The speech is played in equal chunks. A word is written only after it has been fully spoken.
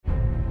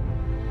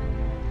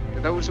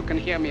To those who can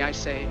hear me, I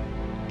say,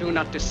 do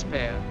not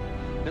despair.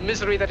 The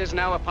misery that is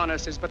now upon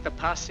us is but the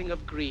passing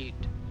of greed,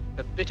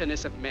 the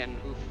bitterness of men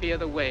who fear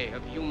the way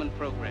of human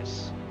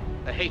progress.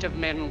 The hate of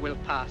men will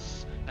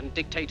pass, and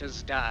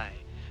dictators die,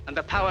 and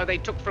the power they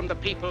took from the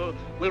people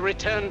will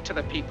return to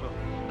the people.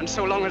 And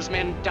so long as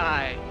men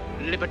die,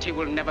 liberty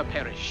will never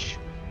perish.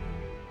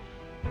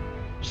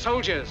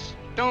 Soldiers,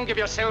 don't give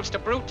yourselves to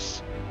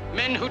brutes.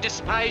 Men who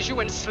despise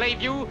you,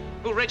 enslave you,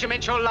 who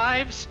regiment your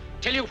lives,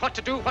 tell you what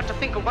to do, what to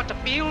think, and what to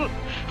feel,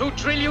 who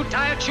drill you,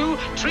 diet you,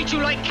 treat you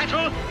like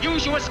cattle,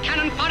 use you as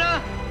cannon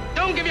fodder.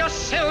 Don't give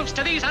yourselves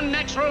to these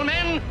unnatural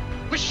men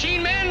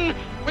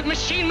with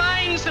machine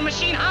minds and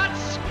machine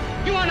hearts.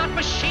 You are not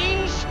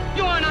machines,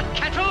 you are not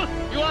cattle,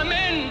 you are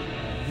men.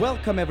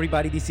 Welcome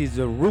everybody, this is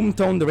Room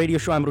Tone, the radio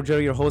show. I'm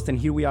Rogerio, your host, and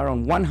here we are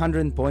on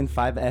 100.5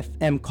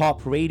 FM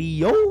Cop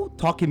Radio,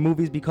 talking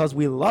movies because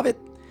we love it.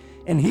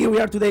 And here we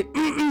are today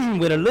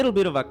with a little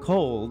bit of a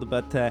cold,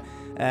 but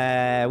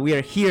we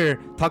are here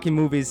talking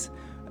movies.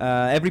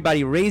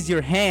 Everybody raise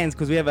your hands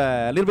because we have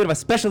a little bit of a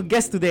special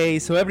guest today.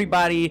 So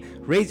everybody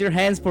raise your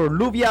hands for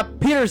Luvia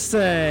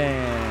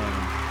Petersen.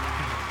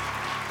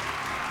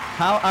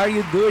 How are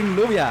you doing,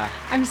 Luvia?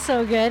 I'm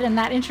so good, and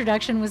that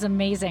introduction was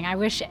amazing. I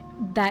wish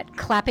that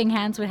clapping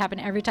hands would happen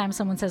every time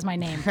someone says my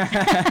name.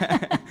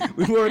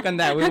 We work on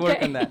that.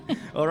 Work on that.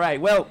 All right.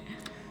 Well,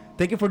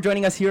 thank you for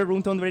joining us here at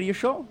Room Tone Radio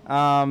Show.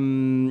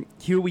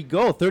 Here we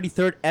go,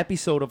 33rd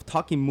episode of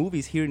Talking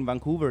Movies here in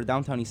Vancouver,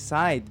 downtown East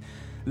Side.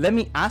 Let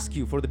me ask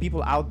you, for the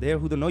people out there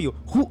who don't know you,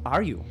 who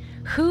are you?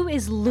 Who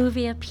is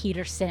Luvia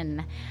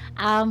Petersen?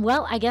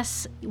 Well, I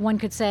guess one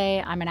could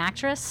say I'm an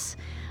actress.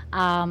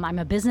 I'm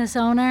a business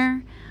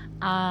owner.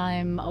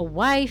 I'm a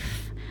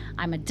wife.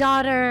 I'm a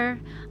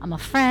daughter. I'm a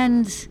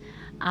friend.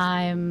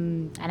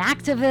 I'm an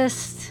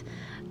activist.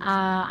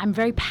 I'm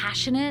very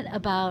passionate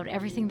about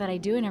everything that I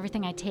do and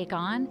everything I take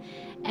on.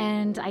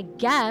 And I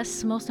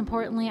guess, most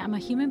importantly, I'm a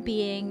human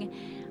being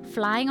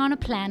flying on a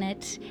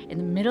planet in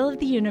the middle of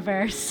the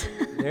universe.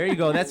 There you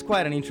go. That's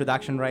quite an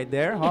introduction right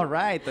there. All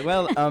right.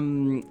 Well,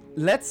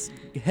 let's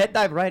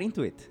dive right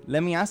into it.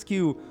 Let me ask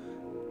you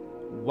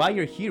why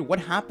you're here. What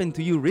happened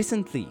to you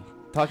recently?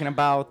 Talking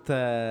about...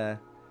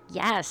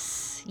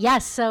 Yes.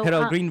 So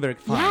Greenberg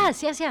Fund.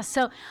 Yes.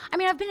 So, I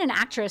mean, I've been an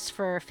actress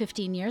for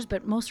 15 years,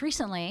 but most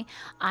recently,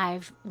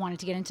 I've wanted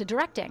to get into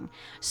directing.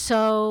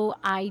 So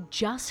I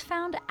just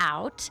found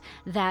out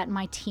that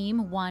my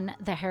team won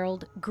the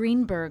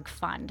Greenberg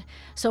Fund.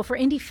 So for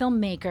indie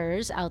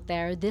filmmakers out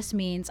there, this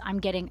means I'm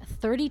getting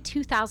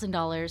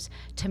 $32,000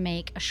 to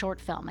make a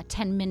short film, a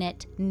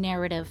 10-minute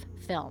narrative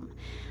film.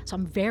 So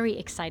I'm very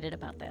excited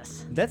about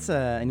this. That's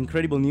an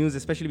incredible news,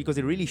 especially because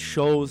it really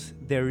shows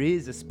there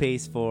is a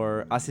space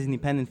for us as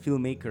independent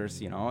filmmakers,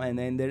 you know, and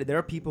then there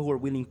are people who are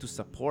willing to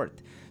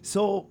support.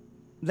 So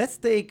let's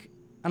take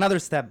another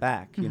step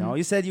back. You know,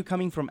 you said you're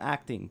coming from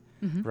acting,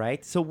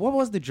 right? So what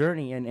was the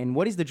journey and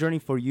what is the journey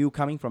for you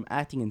coming from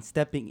acting and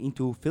stepping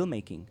into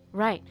filmmaking?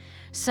 Right.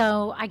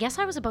 So I guess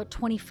I was about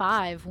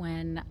 25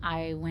 when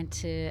I went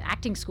to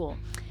acting school.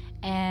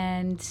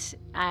 And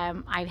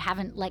I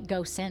haven't let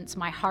go since.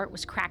 My heart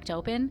was cracked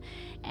open,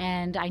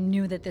 and I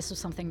knew that this was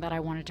something that I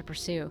wanted to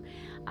pursue.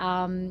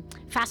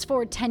 Fast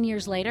forward 10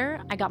 years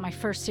later, I got my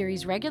first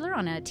series regular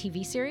on a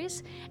TV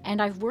series, and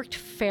I've worked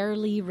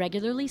fairly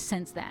regularly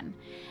since then.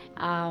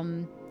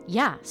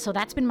 So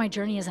that's been my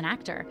journey as an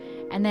actor.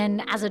 And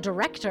then as a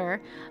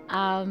director,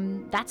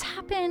 that's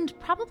happened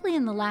probably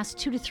in the last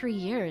 2 to 3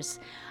 years.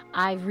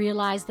 I've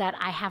realized that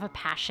I have a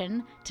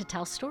passion to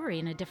tell story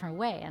in a different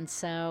way. And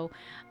so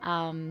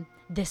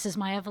this is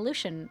my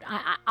evolution.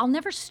 I'll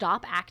never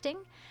stop acting.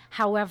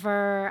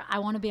 However, I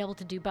want to be able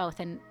to do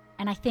both. And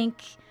I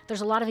think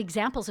there's a lot of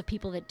examples of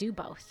people that do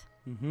both.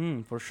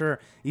 For sure.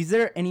 Is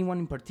there anyone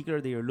in particular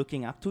that you're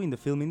looking up to in the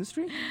film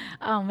industry?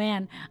 Oh,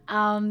 man.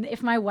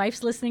 If my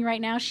wife's listening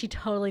right now, she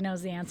totally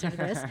knows the answer to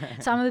this.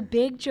 So I'm a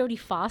big Jodie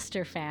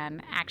Foster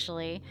fan,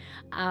 actually.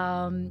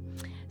 And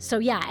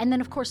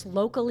then, of course,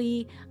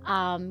 locally,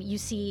 you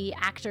see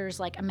actors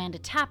like Amanda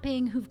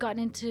Tapping who've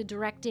gotten into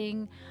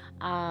directing.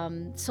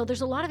 So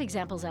there's a lot of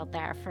examples out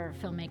there for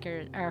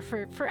filmmakers, or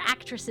for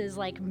actresses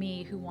like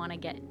me who want to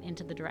get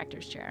into the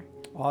director's chair.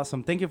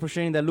 Awesome. Thank you for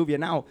sharing that, Luvia.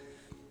 Now,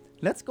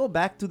 let's go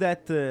back to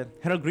that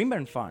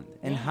Greenberg Fund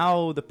and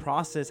how the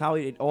process, how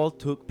it all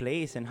took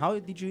place, and how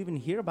did you even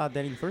hear about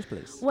that in the first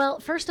place?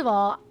 Well, first of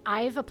all,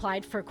 I've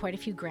applied for quite a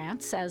few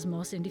grants, as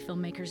most indie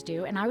filmmakers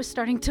do, and I was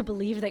starting to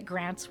believe that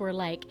grants were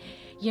like,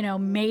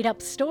 made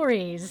up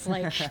stories,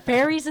 like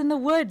fairies in the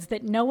woods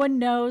that no one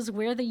knows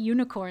where the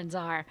unicorns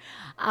are.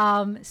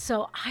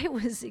 So I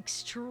was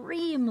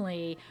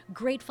extremely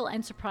grateful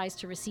and surprised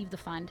to receive the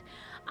fund.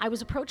 I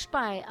was approached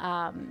by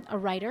a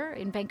writer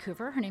in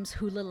Vancouver. Her name's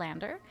Hula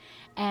Lander,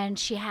 and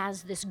she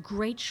has this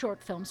great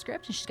short film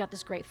script, and she's got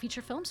this great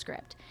feature film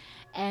script.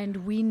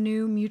 And we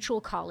knew mutual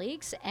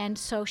colleagues, and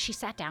so she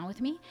sat down with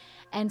me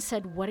and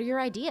said, "What are your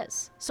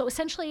ideas?" So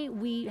essentially,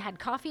 we had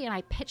coffee, and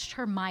I pitched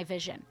her my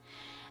vision.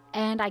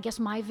 And I guess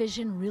my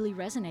vision really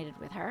resonated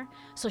with her.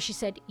 So she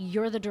said,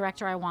 "You're the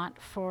director I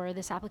want for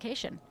this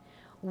application."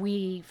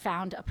 we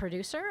found a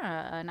producer,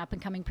 an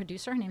up-and-coming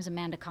producer. Her name's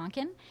Amanda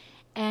Conkin.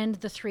 And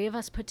the three of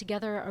us put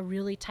together a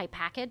really tight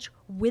package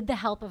with the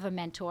help of a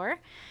mentor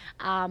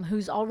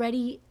who's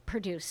already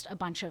produced a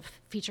bunch of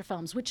feature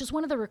films, which is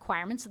one of the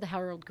requirements of the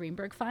Harold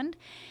Greenberg Fund.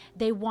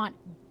 They want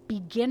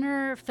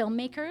beginner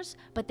filmmakers,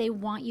 but they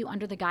want you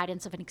under the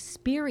guidance of an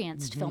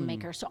experienced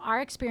filmmaker. So our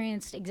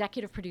experienced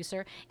executive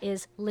producer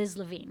is Liz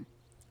Levine.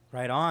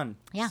 Right on.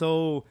 Yeah.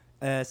 So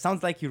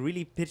sounds like you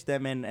really pitched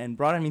them and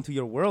brought them into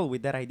your world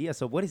with that idea.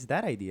 So what is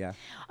that idea?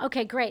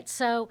 Okay, great.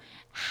 So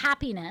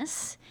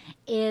Happiness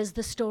is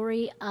the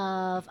story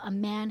of a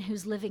man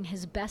who's living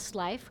his best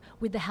life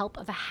with the help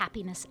of a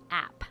happiness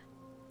app,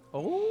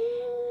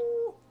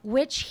 Oh,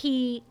 which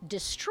he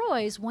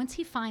destroys once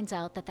he finds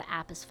out that the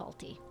app is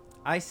faulty.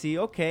 I see.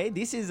 Okay,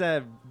 this is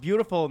a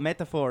beautiful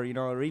metaphor. You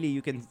know, really,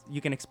 you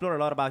can explore a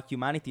lot about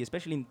humanity,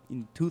 especially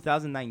in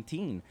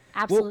 2019.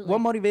 Absolutely.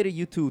 What motivated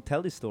you to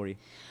tell this story?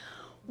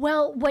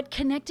 Well, what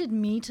connected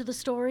me to the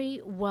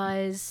story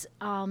was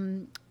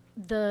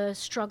the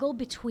struggle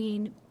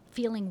between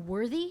feeling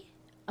worthy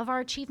of our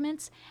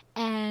achievements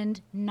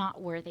and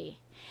not worthy.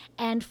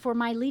 And for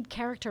my lead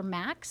character,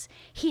 Max,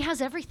 he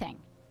has everything,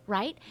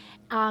 right?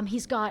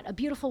 He's got a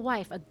beautiful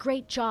wife, a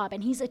great job,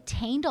 and he's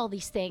attained all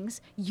these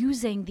things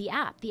using the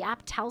app. The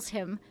app tells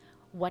him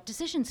what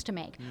decisions to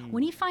make.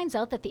 When he finds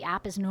out that the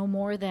app is no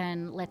more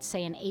than, let's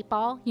say, an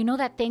 8-ball, you know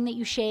that thing that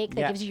you shake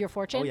that gives you your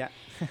fortune? Oh, yeah.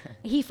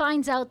 He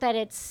finds out that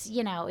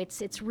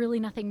it's really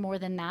nothing more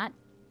than that.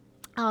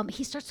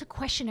 He starts to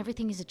question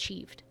everything he's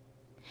achieved.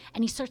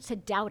 And he starts to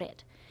doubt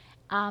it.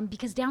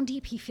 Because down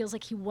deep, he feels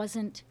like he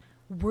wasn't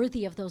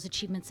worthy of those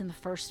achievements in the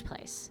first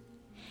place.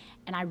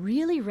 And I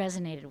really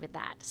resonated with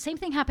that. Same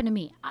thing happened to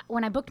me.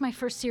 When I booked my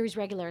first series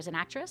regular as an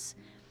actress,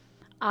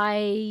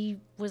 I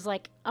was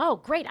like, oh,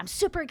 great, I'm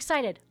super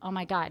excited. Oh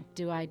my God,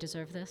 do I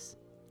deserve this?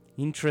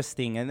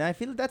 Interesting. And I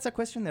feel that's a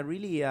question that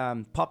really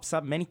pops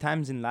up many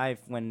times in life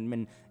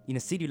when in a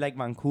city like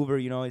Vancouver,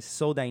 you know, it's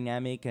so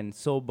dynamic and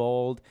so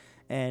bold.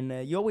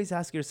 And you always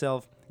ask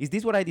yourself, is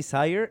this what I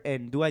desire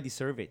and do I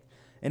deserve it?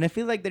 And I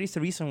feel like there is a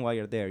reason why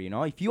you're there, you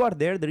know? If you are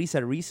there, there is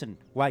a reason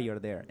why you're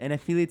there. And I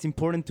feel it's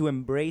important to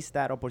embrace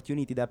that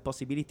opportunity, that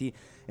possibility,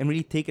 and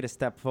really take it a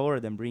step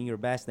forward and bring your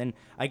best. And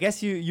I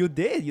guess you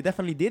did. You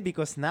definitely did,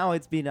 because now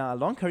it's been a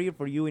long career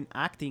for you in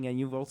acting, and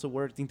you've also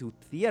worked into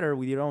theater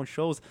with your own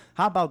shows.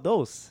 How about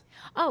those?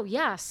 Oh,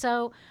 yeah.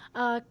 So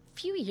a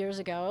few years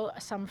ago,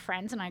 some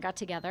friends and I got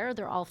together.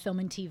 They're all film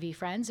and TV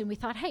friends. And we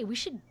thought, hey, we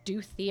should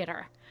do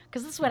theater.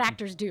 Because this is what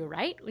actors do,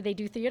 right? They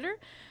do theater.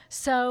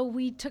 So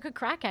we took a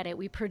crack at it.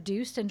 We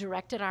produced and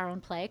directed our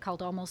own play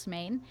called Almost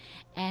Maine.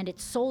 And it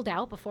sold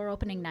out before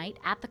opening night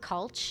at the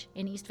Cultch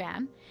in East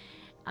Van.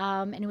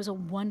 And it was a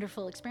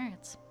wonderful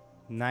experience.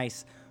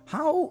 Nice.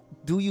 How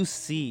do you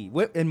see,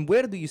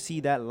 where do you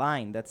see that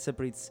line that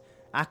separates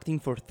acting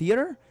for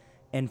theater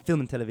and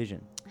film and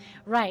television?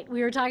 Right.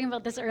 We were talking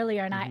about this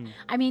earlier. And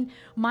I mean,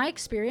 my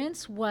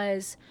experience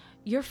was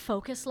your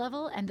focus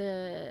level and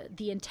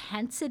the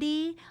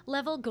intensity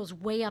level goes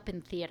way up in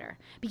theater,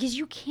 because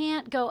you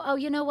can't go, oh,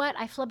 you know what?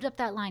 I flubbed up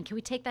that line. Can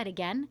we take that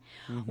again?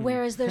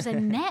 Whereas there's a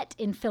net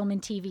in film and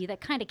TV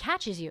that kind of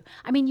catches you.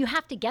 I mean, you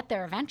have to get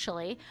there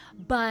eventually,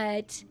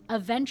 but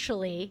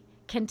eventually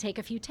can take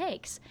a few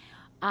takes.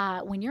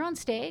 When you're on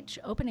stage,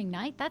 opening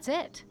night, that's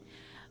it.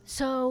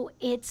 So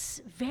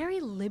it's very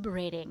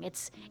liberating.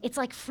 It's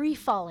like free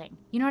falling.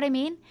 You know what I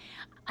mean?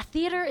 A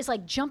theater is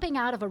like jumping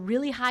out of a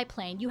really high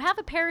plane. You have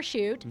a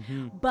parachute,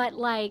 but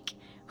like,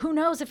 who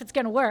knows if it's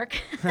going to work?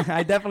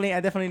 I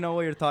definitely know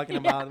what you're talking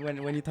about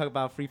when you talk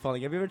about free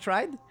falling. Have you ever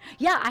tried?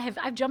 Yeah,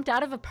 I've jumped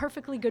out of a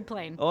perfectly good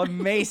plane. Oh,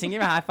 amazing. Give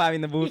me a high five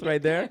in the booth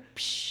right there.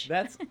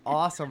 That's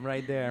awesome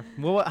right there.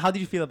 Well, how did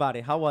you feel about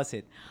it? How was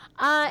it?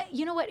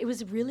 You know what? It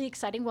was really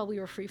exciting while we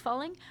were free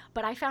falling,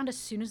 but I found as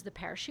soon as the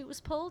parachute was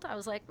pulled, I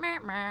was like, meh,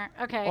 meh,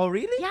 okay. Oh,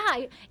 really?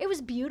 Yeah, it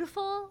was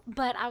beautiful,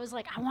 but I was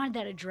like, I wanted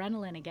that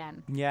adrenaline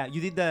again. Yeah,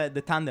 you did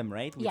the tandem,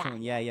 right? Yeah.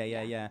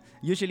 Yeah.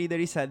 Usually there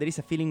is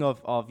a feeling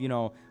of, you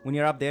know, when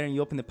you're up there and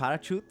you open the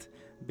parachute,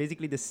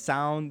 basically the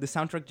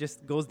soundtrack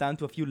just goes down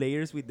to a few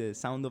layers with the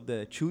sound of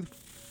the chute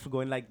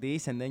going like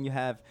this, and then you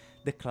have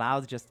the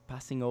clouds just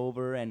passing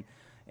over, and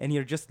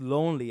you're just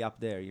lonely up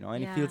there, you know,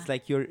 and it feels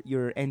like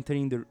you're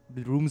entering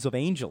the rooms of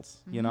angels,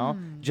 you know,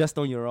 just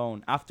on your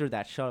own after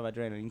that shot of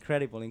adrenaline.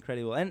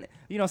 Incredible. And,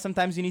 you know,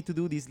 sometimes you need to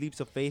do these leaps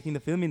of faith in the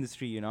film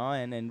industry, you know,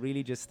 and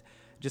really just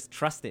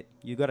trust it.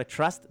 You got to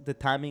trust the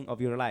timing of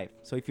your life.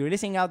 So if you're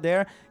listening out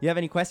there, you have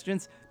any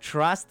questions,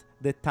 trust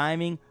the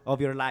timing of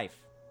your life.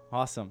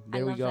 Awesome.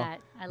 There we go.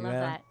 I love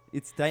that.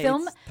 It's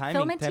film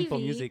timing, and tempo,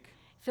 TV, music.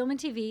 Film and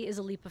TV is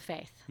a leap of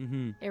faith.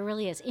 It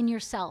really is. In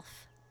yourself.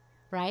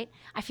 Right?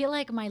 I feel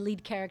like my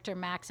lead character,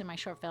 Max, in my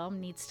short film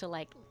needs to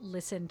like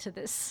listen to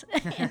this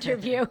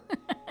interview.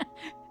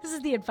 This is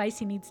the advice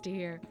he needs to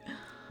hear.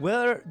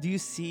 Where do you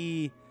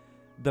see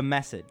the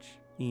message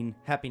in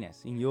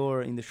Happiness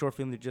in the short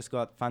film that just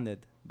got funded?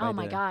 Oh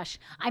my gosh.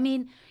 I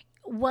mean,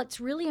 what's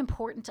really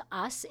important to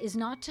us is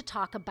not to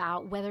talk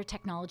about whether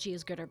technology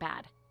is good or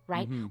bad.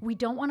 right? We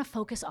don't want to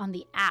focus on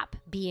the app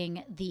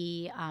being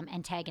the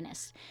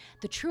antagonist.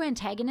 The true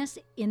antagonist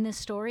in this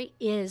story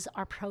is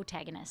our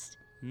protagonist.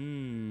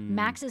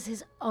 Max is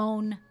his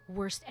own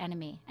worst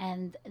enemy,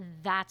 and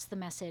that's the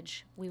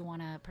message we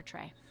want to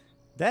portray.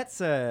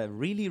 That's a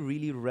really,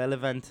 really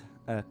relevant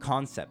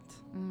concept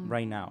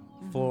right now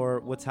for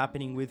what's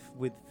happening with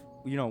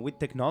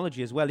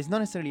technology as well. It's not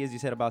necessarily, as you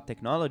said, about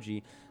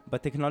technology,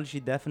 but technology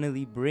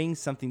definitely brings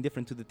something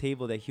different to the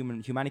table that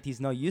humanity is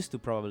not used to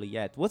probably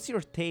yet. What's your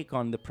take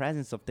on the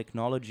presence of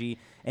technology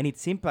and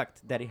its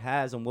impact that it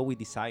has on what we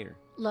desire?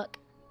 Look,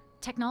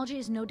 technology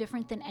is no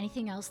different than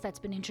anything else that's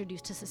been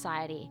introduced to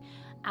society.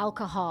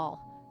 Alcohol,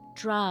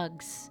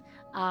 drugs,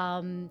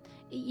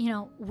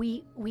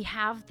 we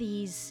have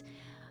these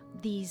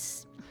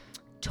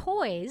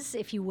toys,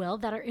 if you will,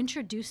 that are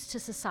introduced to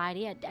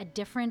society at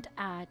different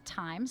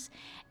times,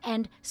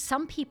 and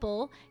some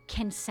people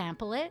can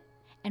sample it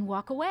and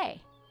walk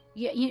away.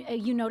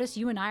 You notice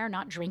you and I are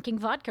not drinking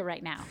vodka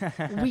right now.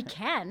 We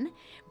can,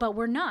 but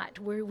we're not.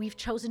 We've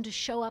chosen to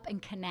show up and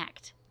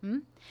connect.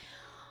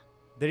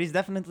 There is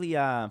definitely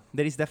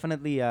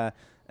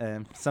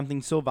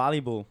something so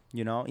valuable,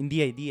 in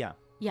the idea.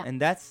 Yeah. And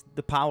that's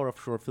the power of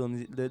short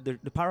films.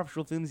 The power of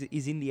short films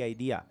is in the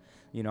idea,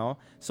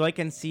 So I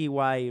can see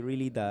why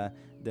really the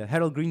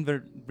Harold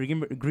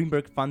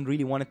Greenberg Fund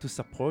really wanted to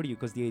support you,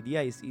 because the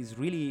idea is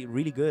really,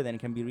 really good and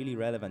can be really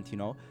relevant,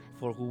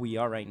 for who we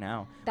are right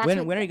now. When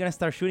are you going to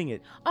start shooting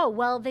it? Oh,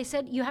 well, they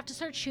said you have to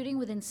start shooting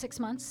within 6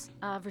 months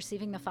of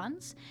receiving the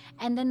funds,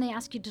 and then they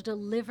ask you to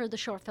deliver the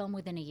short film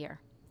within a year.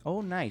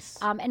 Oh, nice.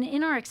 And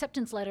in our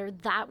acceptance letter,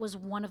 that was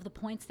one of the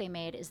points they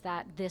made, is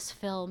that this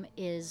film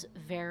is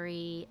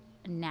very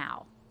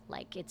now.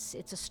 Like, it's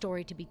a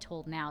story to be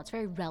told now. It's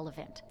very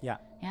relevant. Yeah.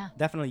 Yeah.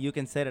 Definitely, you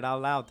can say it out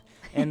loud.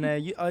 And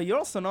you're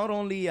also not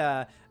only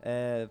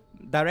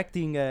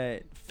directing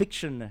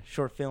fiction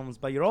short films,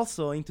 but you're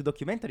also into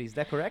documentaries. Is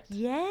that correct?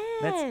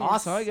 Yes. That's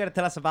awesome. You got to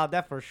tell us about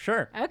that for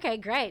sure. Okay,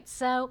 great.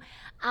 So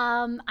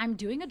I'm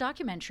doing a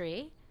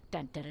documentary.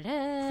 Dun, dun,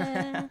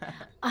 dun,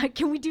 dun.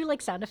 Can we do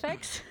like sound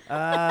effects?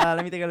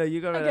 Let me take a look.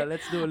 You go. Okay.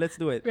 Let's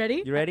do it.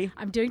 Ready? You ready?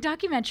 I'm doing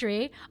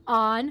documentary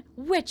on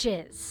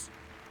witches.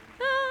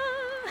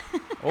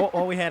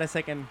 Oh, we had a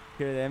second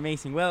here.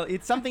 Amazing. Well,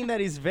 it's something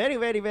that is very,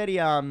 very, very,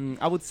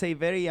 I would say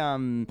very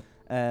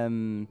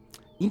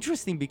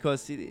interesting,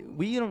 because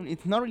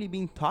it's not really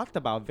being talked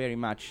about very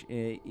much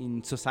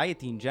in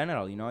society in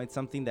general. It's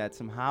something that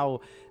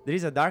somehow there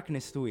is a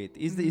darkness to it.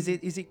 Is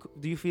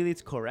it? Do you feel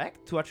it's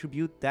correct to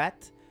attribute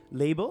that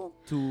label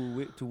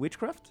to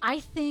witchcraft? I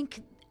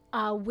think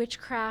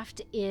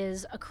witchcraft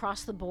is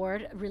across the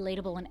board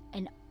relatable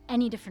in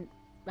any different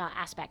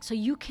aspect. So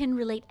you can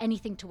relate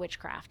anything to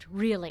witchcraft,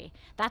 really.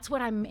 That's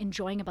what I'm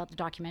enjoying about the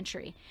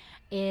documentary,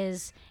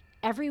 is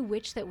every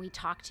witch that we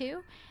talk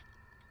to,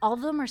 all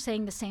of them are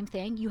saying the same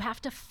thing. You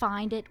have to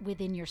find it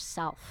within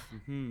yourself.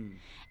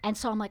 And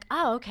so I'm like,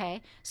 oh,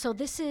 okay. So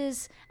this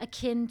is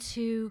akin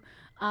to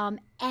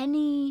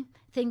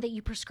anything that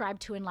you prescribe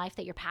to in life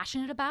that you're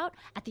passionate about.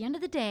 At the end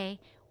of the day,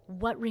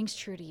 what rings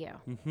true to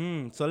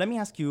you? So let me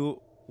ask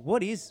you,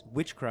 what is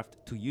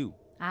witchcraft to you?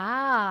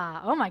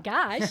 Oh my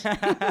gosh.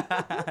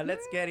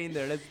 Let's get in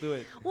there. Let's do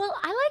it. Well,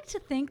 I like to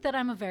think that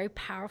I'm a very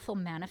powerful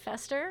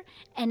manifester,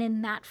 and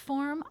in that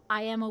form,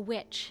 I am a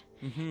witch.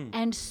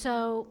 And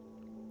so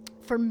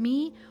for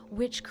me,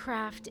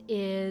 witchcraft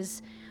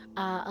is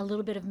a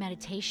little bit of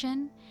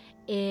meditation.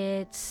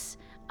 It's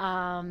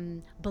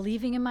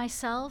believing in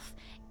myself.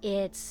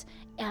 It's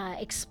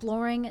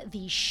exploring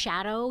the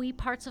shadowy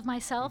parts of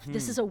myself.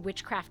 This is a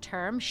witchcraft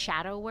term,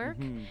 shadow work.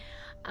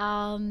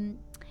 And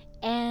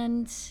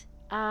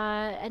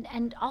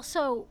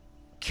also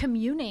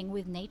communing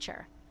with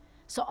nature.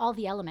 So all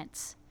the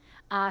elements.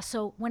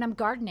 So when I'm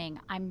gardening,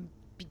 I'm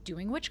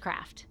doing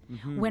witchcraft.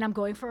 When I'm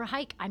going for a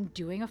hike, I'm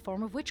doing a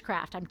form of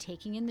witchcraft. I'm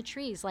taking in the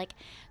trees.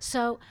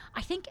 So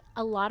I think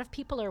a lot of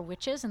people are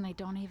witches and they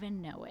don't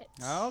even know it.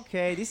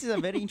 Okay, this is a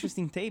very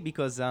interesting take,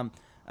 because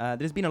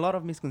there's been a lot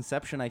of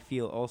misconception, I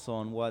feel, also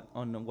on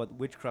what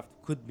witchcraft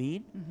could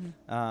mean.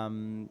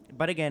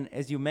 But again,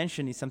 as you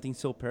mentioned, it's something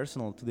so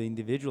personal to the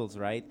individuals,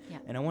 right? Yeah.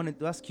 And I wanted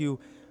to ask you,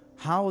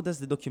 how does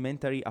the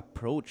documentary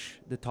approach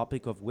the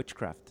topic of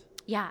witchcraft?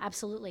 Yeah,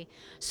 absolutely.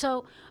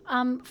 So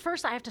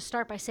first I have to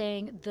start by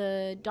saying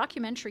the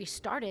documentary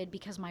started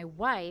because my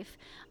wife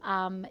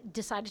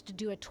decided to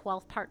do a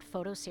 12-part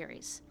photo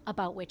series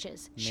about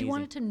witches. Amazing. She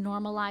wanted to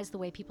normalize the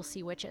way people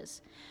see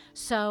witches.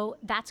 So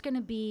that's going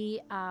to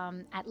be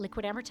at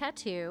Liquid Amber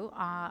Tattoo,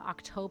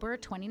 October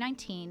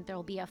 2019. There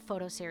will be a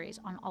photo series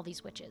on all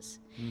these witches.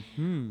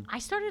 I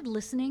started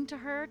listening to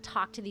her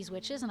talk to these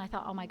witches, and I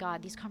thought, oh my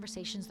God, these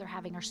conversations they're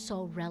having are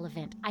so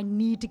relevant. I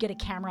need to get a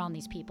camera on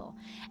these people.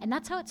 And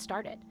that's how it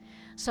started.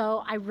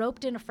 So I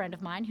roped in a friend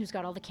of mine who's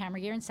got all the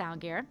camera gear and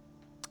sound gear,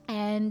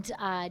 and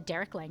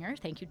Derek Langer.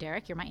 Thank you,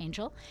 Derek. You're my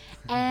angel.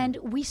 And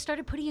we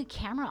started putting a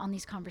camera on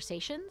these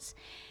conversations.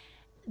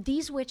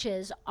 These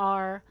witches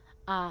are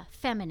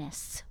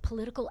feminists,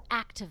 political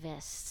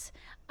activists,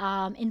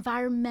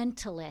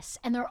 environmentalists,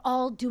 and they're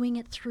all doing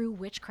it through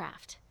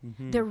witchcraft.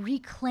 They're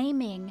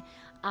reclaiming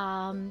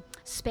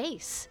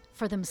space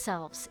for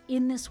themselves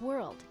in this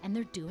world, and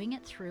they're doing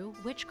it through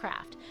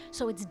witchcraft.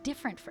 So it's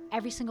different for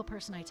every single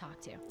person I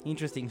talk to.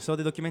 Interesting. So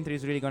the documentary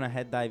is really going to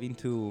head dive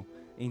into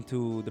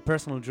the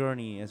personal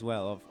journey as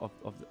well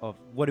of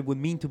what it would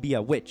mean to be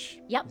a witch.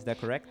 Yep. Is that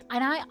correct?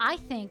 And I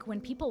think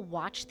when people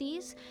watch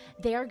these,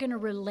 they are going to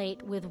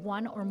relate with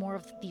one or more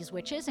of these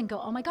witches and go,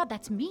 oh my God,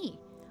 that's me.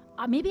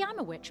 Maybe I'm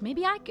a witch.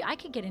 Maybe I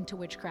could get into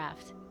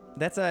witchcraft.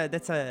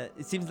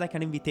 It seems like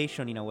an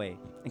invitation in a way,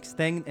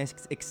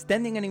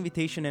 extending an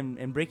invitation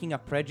and breaking a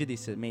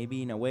prejudice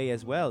maybe in a way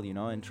as well,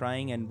 and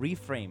trying and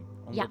reframe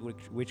on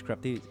what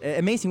witchcraft is.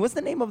 Amazing. What's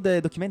the name of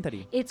the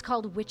documentary? It's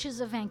called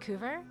Witches of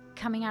Vancouver,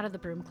 Coming Out of the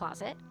Broom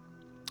Closet.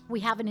 We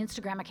have an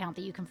Instagram account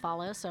that you can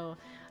follow, so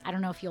I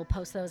don't know if you'll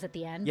post those at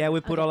the end. Yeah, we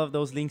put all of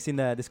those links in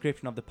the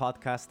description of the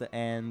podcast.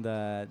 And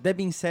that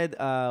being said,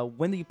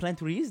 when do you plan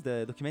to release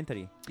the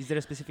documentary? Is there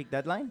a specific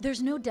deadline?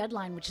 There's no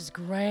deadline, which is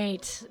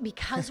great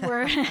because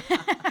we're...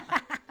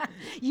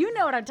 You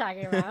know what I'm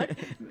talking about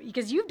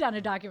because you've done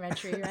a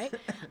documentary, right?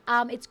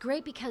 It's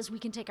great because we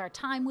can take our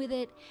time with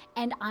it,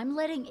 and I'm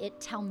letting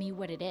it tell me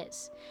what it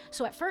is.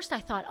 So at first I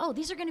thought, oh,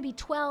 these are going to be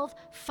 12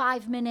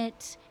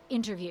 5-minute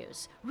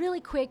interviews,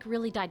 really quick,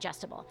 really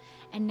digestible.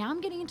 And now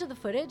I'm getting into the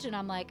footage and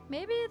I'm like,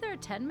 maybe they're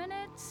 10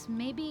 minutes,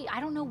 maybe, I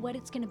don't know what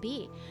it's going to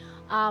be.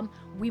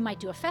 We might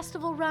do a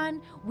festival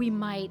run, we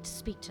might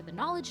speak to the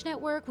Knowledge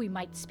Network, we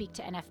might speak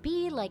to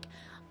NFB,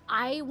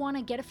 I want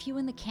to get a few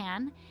in the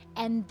can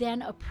and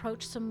then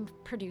approach some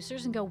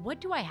producers and go, what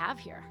do I have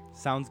here?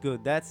 Sounds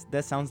good.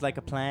 That sounds like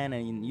a plan.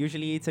 And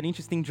usually it's an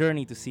interesting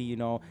journey to see,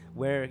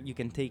 where you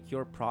can take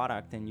your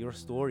product and your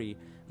story,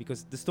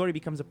 because the story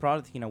becomes a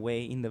product in a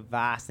way in the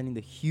vast and in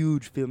the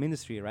huge film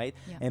industry, right?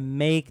 Yeah. And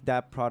make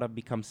that product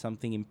become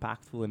something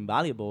impactful and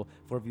valuable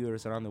for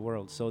viewers around the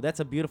world. So that's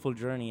a beautiful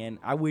journey. And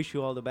I wish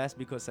you all the best,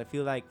 because I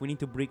feel like we need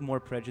to break more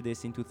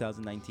prejudice in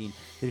 2019.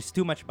 There's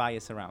too much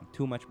bias around,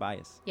 too much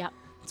bias. Yeah.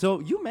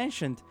 So you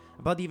mentioned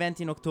about the event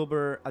in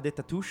October at the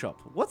tattoo shop.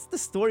 What's the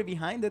story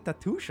behind the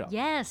tattoo shop?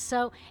 Yes.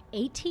 So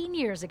 18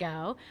 years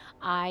ago,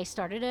 I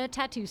started a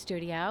tattoo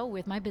studio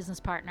with my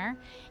business partner.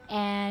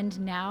 And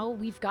now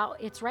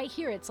it's right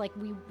here. It's like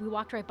we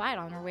walked right by it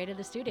on our way to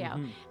the studio.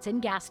 Mm-hmm. It's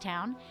in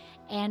Gastown.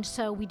 And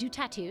so we do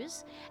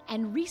tattoos.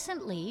 And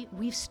recently,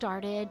 we've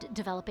started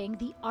developing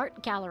the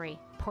art gallery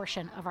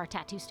portion of our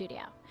tattoo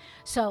studio.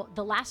 So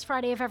the last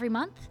Friday of every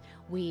month,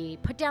 we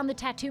put down the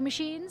tattoo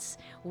machines,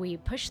 we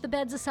push the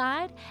beds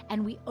aside,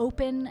 and we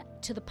open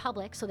to the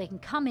public so they can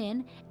come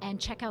in and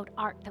check out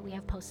art that we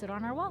have posted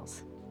on our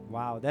walls.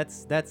 Wow,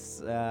 that's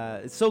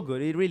it's so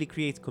good. It really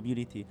creates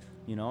community,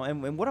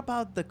 And what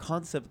about the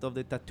concept of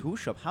the tattoo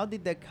shop? How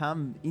did that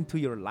come into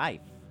your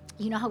life?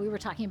 You know how we were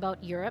talking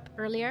about Europe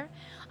earlier?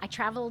 I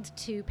traveled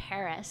to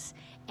Paris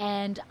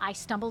and I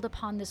stumbled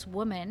upon this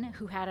woman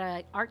who had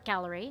an art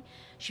gallery.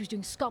 She was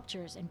doing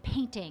sculptures and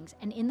paintings,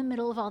 and in the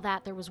middle of all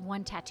that, there was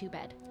one tattoo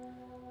bed.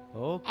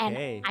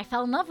 Okay. And I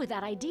fell in love with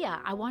that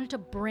idea. I wanted to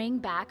bring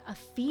back a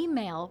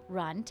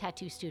female-run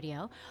tattoo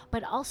studio,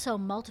 but also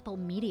multiple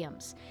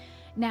mediums.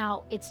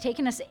 Now, it's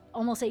taken us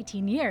almost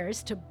 18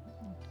 years to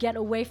get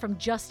away from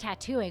just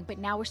tattooing, but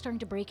now we're starting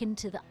to break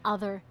into the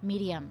other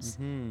mediums.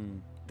 Mm-hmm.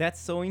 That's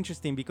so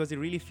interesting, because it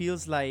really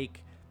feels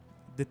like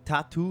the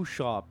tattoo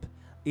shop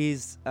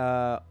is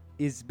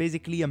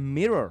basically a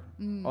mirror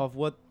of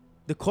what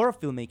the core of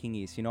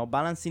filmmaking is,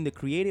 balancing the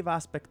creative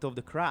aspect of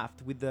the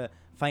craft with the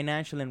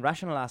financial and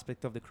rational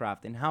aspect of the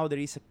craft, and how there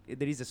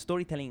is a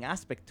storytelling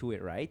aspect to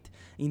it, right?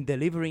 In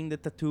delivering the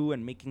tattoo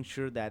and making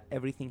sure that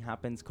everything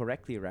happens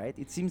correctly, right?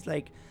 It seems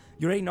like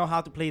you already know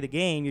how to play the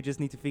game. You just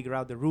need to figure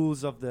out the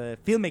rules of the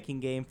filmmaking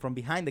game from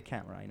behind the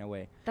camera, in a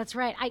way. That's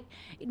right.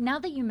 Now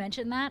that you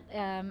mention that,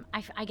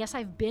 I guess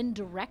I've been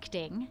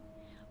directing,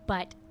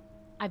 but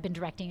I've been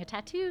directing a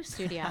tattoo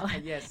studio.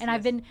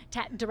 I've been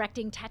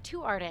directing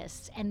tattoo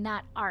artists and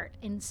that art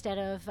instead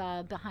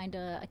of behind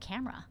a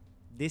camera.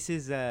 This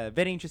is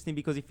very interesting,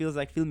 because it feels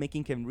like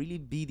filmmaking can really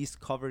be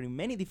discovered in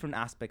many different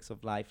aspects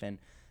of life. And,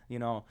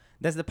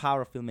 that's the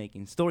power of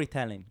filmmaking,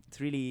 storytelling. It's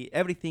really,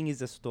 everything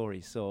is a story.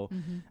 So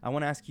I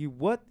want to ask you,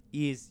 what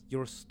is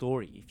your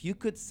story? If you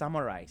could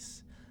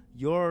summarize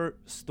your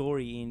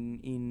story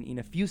in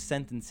a few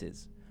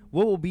sentences,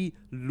 what will be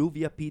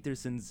Luvia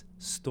Petersen's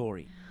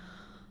story?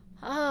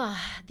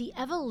 The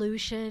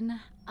evolution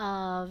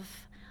of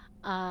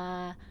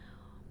a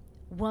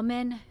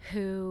woman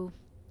who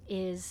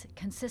is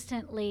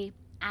consistently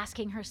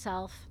asking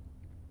herself,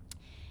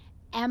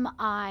 am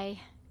I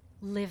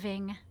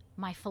living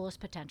my fullest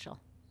potential?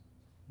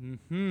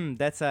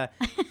 That's a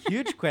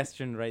huge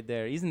question right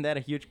there. Isn't that a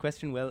huge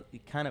question? Well,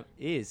 it kind of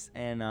is.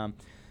 And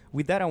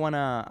with that, I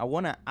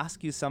wanna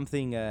ask you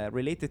something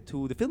related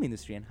to the film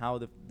industry and how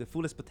the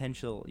fullest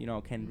potential,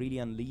 can really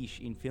unleash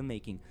in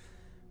filmmaking.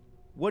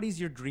 What is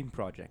your dream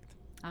project?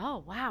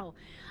 Oh, wow.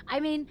 I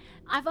mean,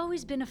 I've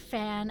always been a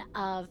fan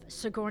of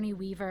Sigourney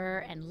Weaver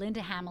and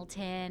Linda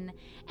Hamilton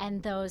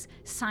and those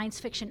science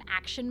fiction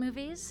action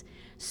movies.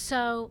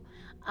 So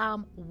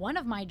One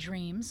of my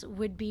dreams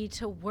would be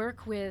to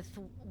work with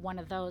one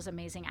of those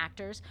amazing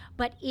actors,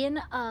 but in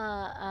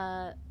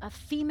a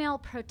female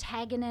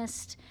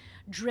protagonist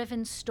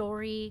driven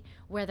story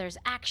where there's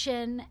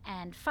action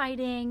and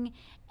fighting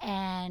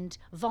and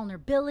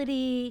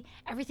vulnerability,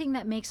 everything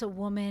that makes a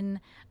woman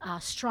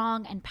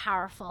strong and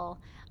powerful.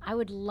 I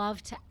would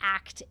love to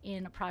act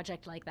in a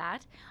project like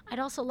that. I'd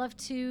also love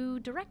to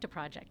direct a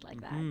project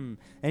like that. And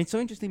it's so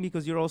interesting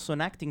because you're also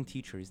an acting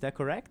teacher. Is that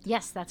correct?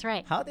 Yes, that's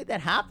right. How did that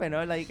happen?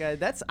 Or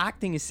that's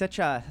acting is such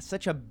a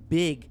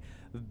big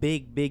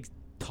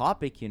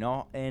topic,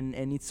 and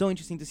it's so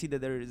interesting to see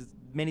that there is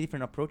many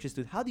different approaches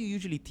to it. How do you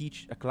usually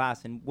teach a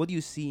class, and what do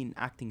you see in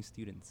acting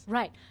students?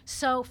 Right.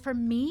 So for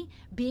me,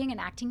 being an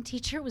acting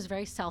teacher was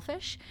very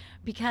selfish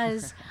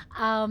because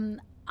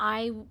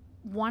I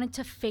wanted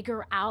to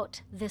figure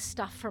out this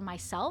stuff for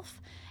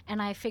myself,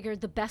 and I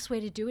figured the best way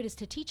to do it is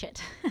to teach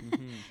it.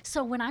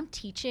 So when I'm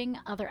teaching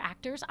other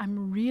actors,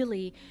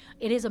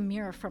 it is a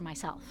mirror for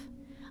myself.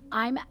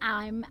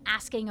 I'm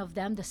asking of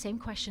them the same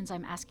questions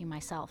I'm asking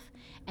myself.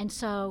 And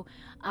so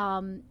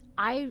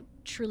I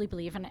truly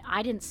believe, and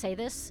I didn't say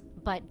this,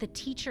 but the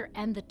teacher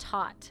and the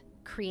taught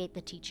create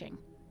the teaching.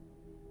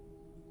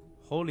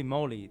 Holy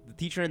moly. The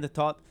teacher and the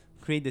taught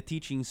create the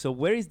teaching. So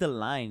where is the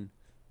line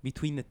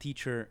between the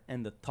teacher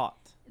and the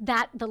taught?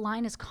 That the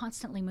line is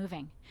constantly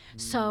moving.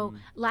 So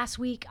last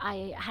week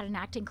I had an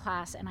acting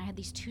class, and I had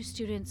these two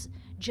students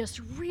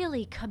just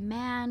really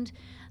command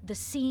the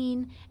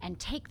scene and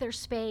take their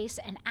space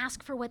and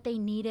ask for what they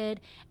needed,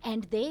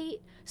 and they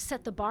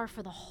set the bar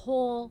for the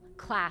whole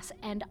class,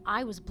 and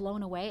I was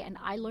blown away, and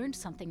I learned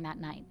something that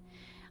night.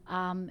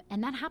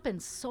 And that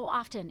happens so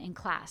often in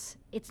class.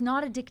 It's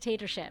not a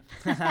dictatorship.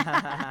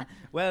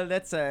 Well,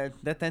 that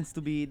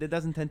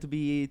doesn't tend to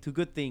be to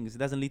good things. It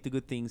doesn't lead to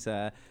good things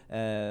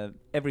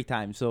every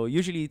time. So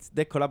usually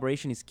the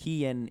collaboration is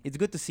key, and it's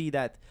good to see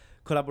that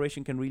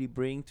collaboration can really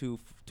bring to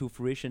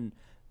fruition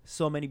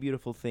so many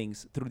beautiful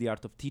things through the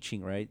art of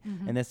teaching, right?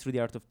 And that's through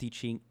the art of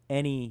teaching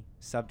any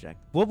subject.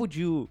 What would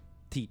you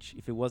teach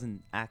if it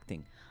wasn't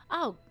acting?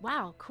 Oh,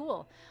 wow,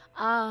 cool.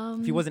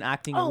 If he wasn't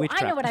acting or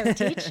witchcraft. I know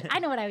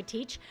what I would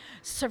teach.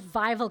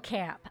 Survival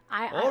camp.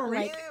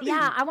 Really?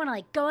 I want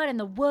to go out in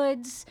the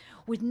woods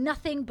with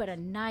nothing but a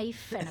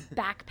knife and a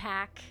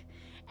backpack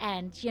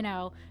and,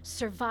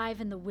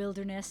 survive in the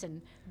wilderness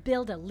and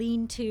build a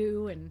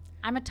lean-to, and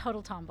I'm a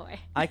total tomboy.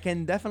 I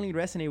can definitely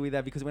resonate with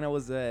that because when I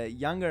was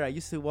younger, I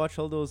used to watch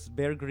all those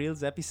Bear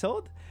Grylls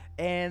episodes,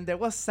 and there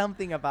was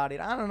something about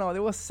it. I don't know.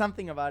 There was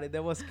something about it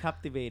that was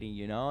captivating,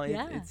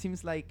 Yeah. It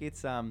seems like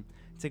it's a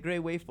great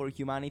way for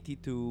humanity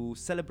to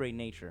celebrate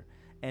nature.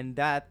 And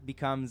that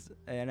becomes,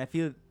 and I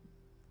feel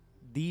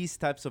these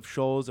types of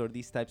shows or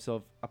these types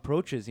of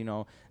approaches,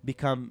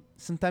 become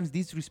sometimes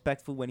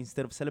disrespectful when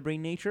instead of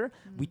celebrating nature,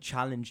 we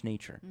challenge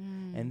nature.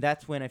 And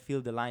that's when I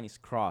feel the line is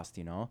crossed,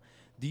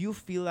 Do you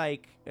feel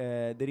like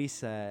there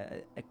is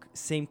a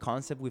same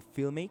concept with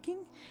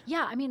filmmaking?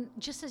 Yeah,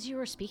 just as you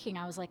were speaking,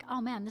 I was like, oh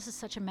man, this is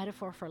such a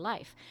metaphor for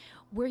life.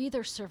 We're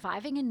either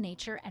surviving in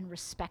nature and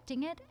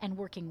respecting it and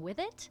working with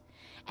it.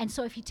 And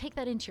so if you take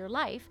that into your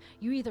life,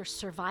 you're either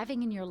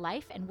surviving in your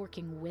life and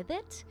working with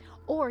it,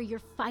 or you're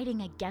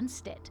fighting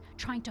against it,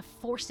 trying to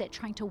force it,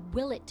 trying to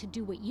will it to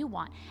do what you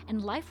want.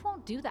 And life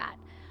won't do that.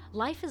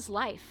 Life is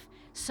life.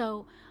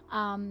 So,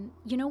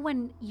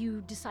 when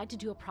you decide to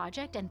do a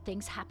project and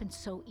things happen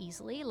so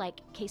easily,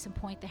 like case in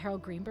point, the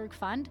Greenberg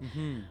Fund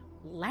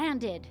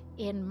landed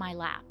in my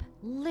lap,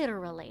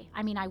 literally.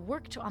 I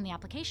worked on the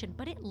application,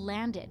 but it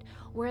landed.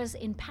 Whereas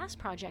in past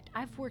project,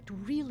 I've worked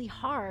really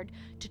hard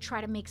to try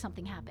to make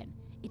something happen.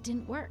 It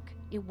didn't work.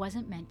 It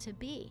wasn't meant to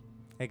be.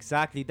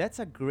 Exactly. That's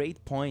a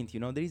great point.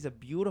 There is a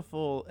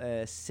beautiful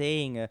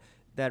saying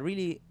that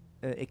really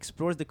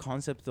explores the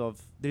concept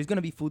of there's going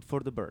to be food for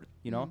the bird.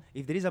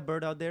 If there is a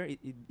bird out there,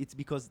 it's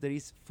because there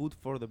is food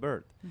for the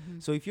bird.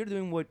 So if you're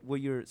doing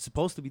what you're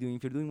supposed to be doing,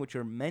 if you're doing what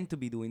you're meant to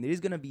be doing, there is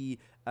going to be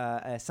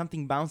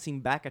something bouncing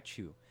back at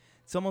you.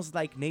 It's almost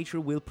like nature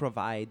will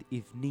provide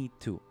if need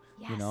to.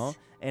 Yes.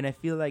 And I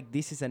feel like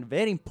this is a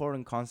very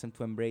important concept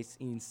to embrace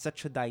in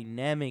such a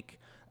dynamic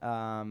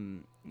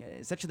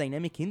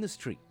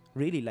industry,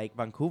 really, like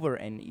Vancouver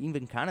and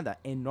even Canada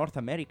and North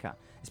America,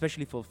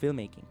 especially for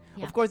filmmaking.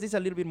 Yeah. Of course, this is a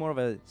little bit more of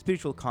a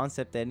spiritual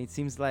concept, and it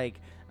seems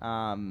like,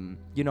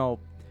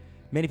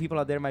 many people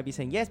out there might be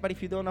saying, yes, but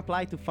if you don't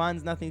apply to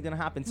funds, nothing's going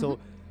to happen. So,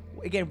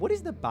 again, what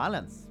is the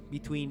balance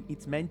between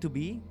it's meant to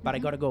be, but I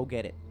got to go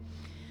get it?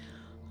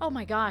 Oh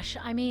my gosh.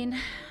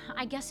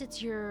 I guess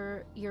it's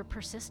your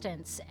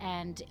persistence,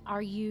 and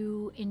are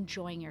you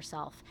enjoying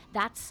yourself?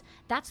 That's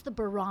the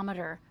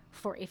barometer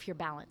for if you're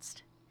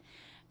balanced.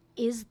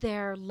 Is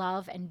there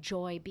love and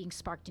joy being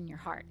sparked in your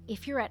heart?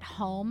 If you're at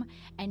home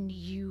and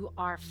you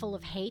are full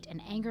of hate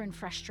and anger and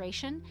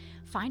frustration,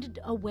 find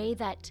a way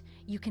that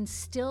you can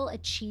still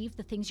achieve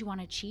the things you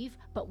want to achieve,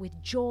 but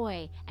with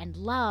joy and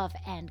love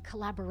and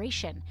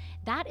collaboration.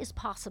 That is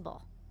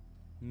possible.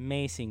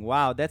 Amazing.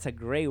 Wow, that's a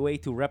great way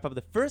to wrap up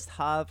the first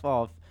half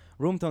of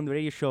Room Tone, the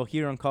radio show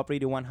here on Cop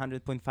Radio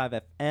 100.5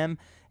 FM.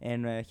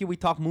 And here we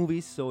talk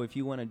movies. So if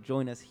you want to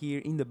join us here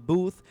in the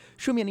booth,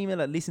 shoot me an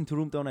email at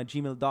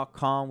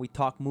listentoroomtone@gmail.com. We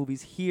talk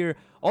movies here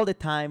all the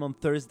time on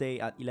Thursday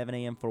at 11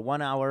 a.m. for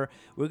 1 hour.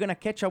 We're going to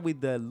catch up with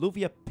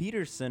Luvia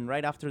Petersen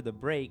right after the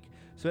break.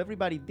 So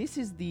everybody, this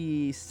is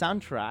the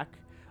soundtrack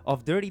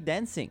of Dirty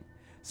Dancing.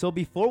 So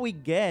before we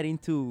get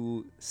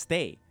into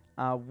Stay,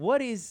 why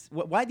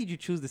did you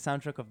choose the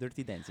soundtrack of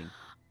Dirty Dancing?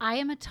 I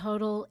am a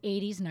total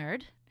 80s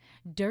nerd.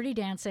 Dirty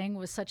Dancing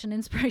was such an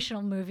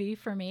inspirational movie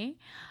for me.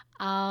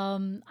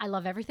 I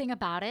love everything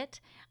about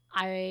it.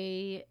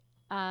 I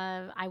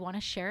want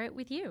to share it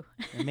with you.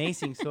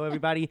 Amazing. So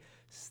everybody,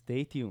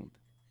 stay tuned.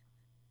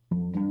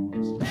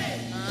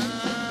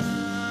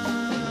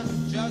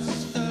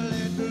 Just a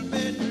little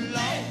bit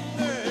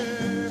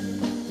longer.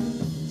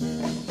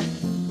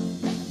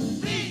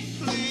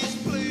 Please, please,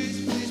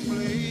 please,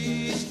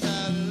 please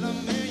tell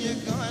me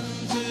you're going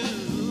to.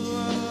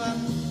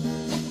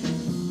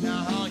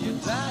 Now your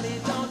daddy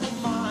don't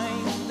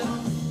mind,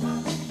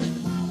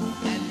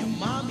 and your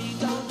mommy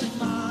don't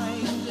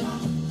mind.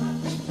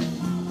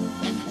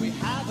 If we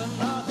have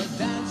another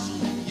dance,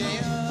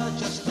 yeah,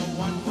 just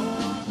one more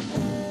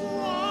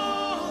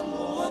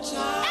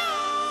time.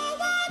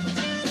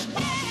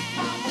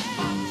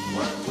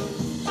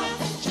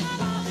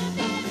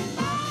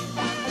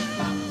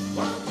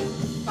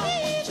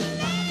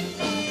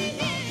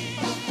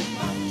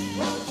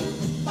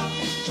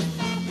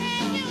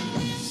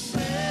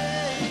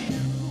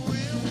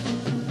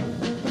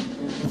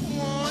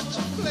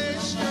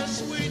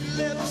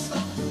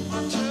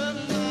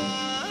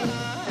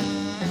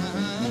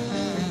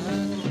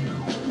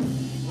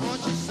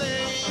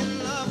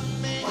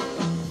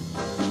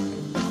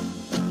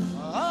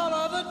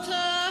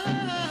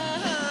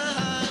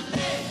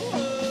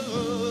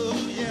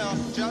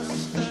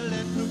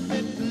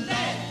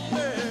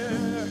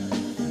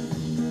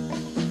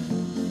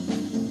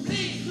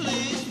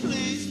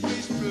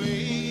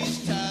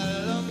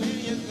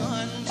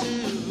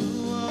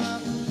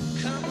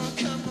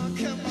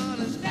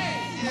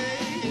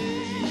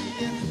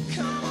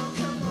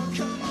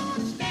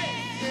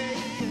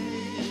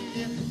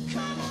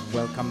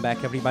 Welcome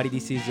back, everybody.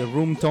 This is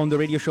Room Tone, the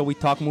radio show. We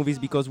talk movies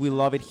because we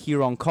love it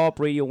here on Co-op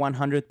Radio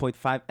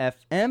 100.5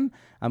 FM.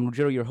 I'm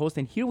Ruggiero, your host,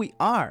 and here we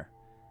are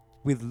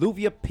with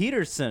Luvia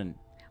Petersen.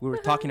 We were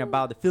talking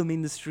about the film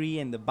industry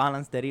and the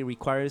balance that it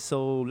requires,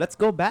 so let's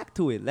go back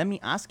to it. Let me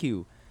ask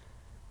you,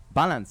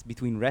 balance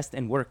between rest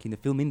and work in the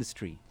film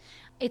industry.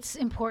 It's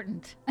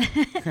important.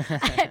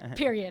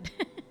 Period.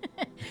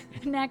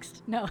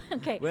 Next. No.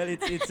 Okay. Well,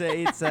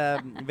 it's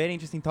a very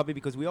interesting topic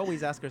because we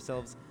always ask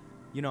ourselves,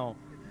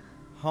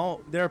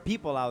 how there are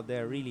people out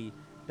there really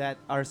that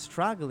are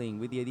struggling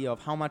with the idea of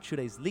how much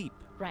should I sleep?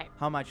 Right.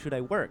 How much should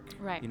I work?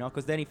 Right.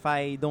 Because then if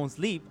I don't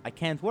sleep, I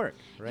can't work,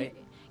 right?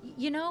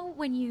 You know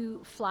when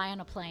you fly on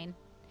a plane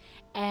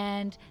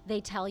and they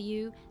tell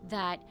you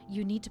that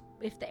you need to,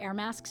 if the air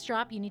masks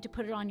drop, you need to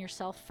put it on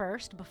yourself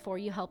first before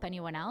you help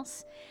anyone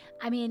else?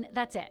 I mean,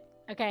 that's it.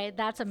 Okay,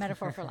 that's a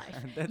metaphor for life.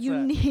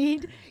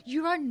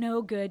 You are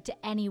no good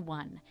to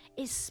anyone,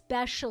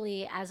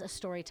 especially as a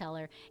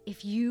storyteller,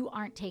 if you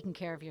aren't taking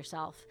care of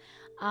yourself.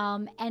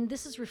 And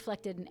this is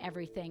reflected in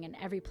everything and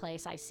every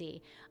place I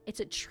see.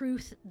 It's a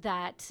truth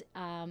that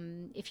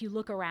if you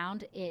look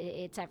around,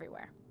 it's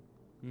everywhere.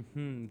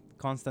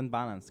 Constant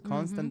balance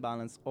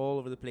all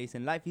over the place.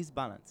 And life is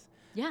balance.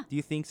 Yeah. Do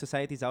you think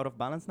society is out of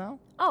balance now?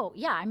 Oh,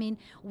 yeah. I mean,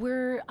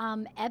 we're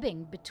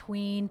ebbing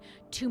between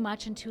too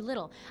much and too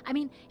little. I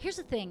mean, here's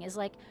the thing is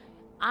like,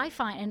 I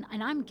find,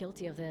 and I'm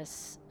guilty of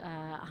this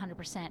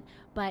 100%,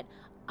 but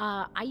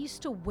I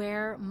used to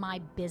wear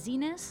my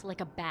busyness like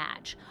a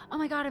badge. Oh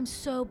my God, I'm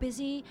so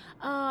busy.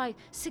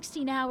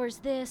 16 hours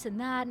this and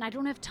that, and I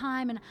don't have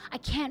time, and I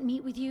can't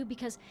meet with you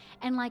because,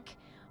 and like,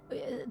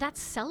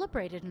 that's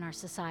celebrated in our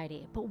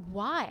society. But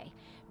why?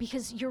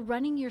 Because you're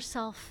running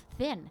yourself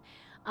thin.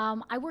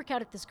 I work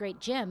out at this great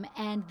gym,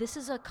 and this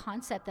is a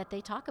concept that they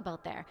talk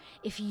about there.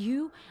 If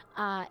you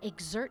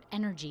exert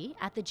energy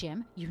at the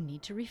gym, you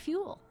need to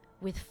refuel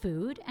with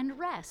food and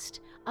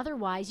rest.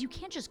 Otherwise, you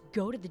can't just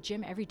go to the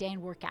gym every day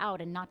and work out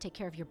and not take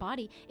care of your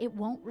body. It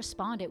won't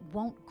respond. It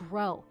won't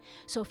grow.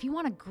 So if you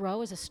want to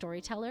grow as a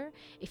storyteller,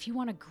 if you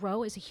want to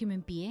grow as a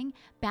human being,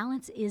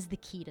 balance is the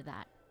key to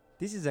that.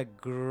 This is a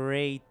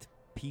great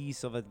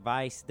piece of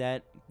advice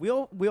that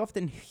we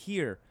often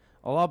hear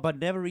a lot, but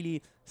never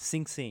really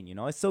sinks in.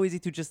 It's so easy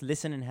to just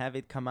listen and have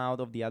it come out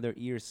of the other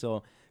ear.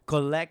 So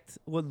collect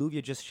what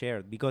Luvia just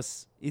shared,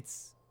 because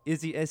it's,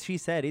 as she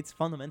said, it's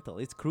fundamental,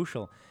 it's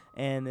crucial.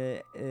 And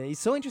it's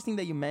so interesting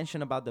that you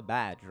mentioned about the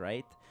badge,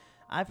 right?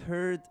 I've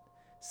heard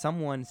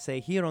someone say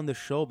here on the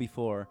show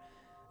before,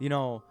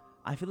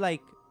 I feel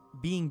like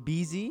being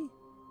busy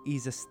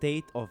is a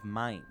state of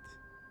mind.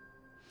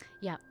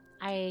 Yeah,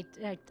 I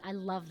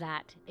love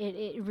that.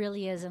 It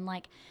really is. And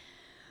like,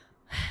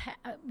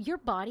 your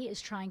body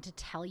is trying to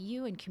tell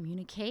you and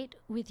communicate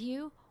with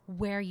you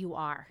where you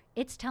are.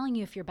 It's telling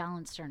you if you're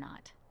balanced or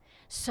not.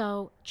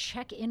 So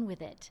check in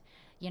with it.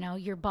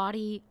 your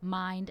body,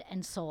 mind,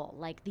 and soul.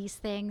 Like these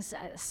things,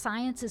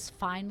 science is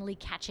finally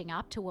catching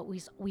up to what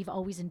we've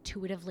always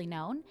intuitively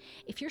known.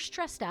 If you're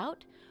stressed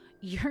out,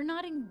 you're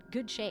not in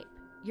good shape.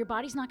 Your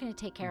body's not going to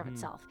take care of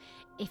itself.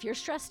 If you're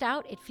stressed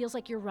out, it feels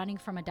like you're running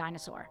from a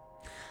dinosaur.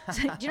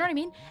 Do you know what I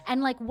mean?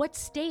 And like, what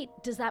state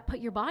does that put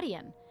your body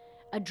in?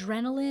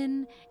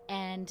 Adrenaline,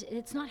 and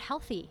it's not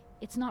healthy.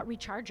 It's not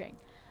recharging.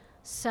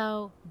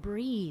 So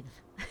breathe.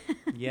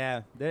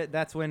 Yeah,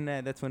 that's when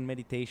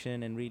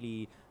meditation and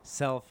really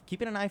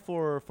keeping an eye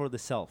for the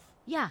self.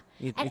 Yeah.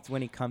 It's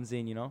when it comes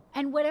in,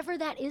 And whatever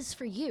that is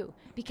for you,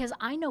 because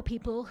I know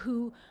people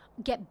who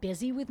get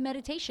busy with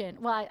meditation.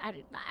 Well,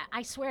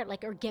 I swear,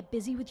 like, or get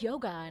busy with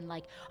yoga and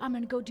like, I'm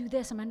going to go do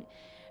this.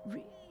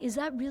 Is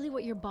that really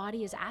what your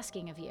body is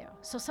asking of you?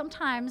 So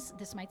sometimes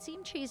this might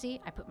seem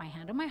cheesy. I put my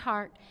hand on my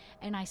heart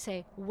and I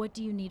say, what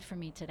do you need from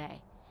me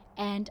today?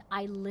 And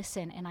I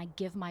listen and I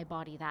give my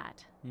body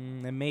that.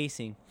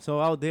 Amazing. So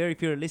out there,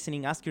 if you're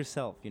listening, ask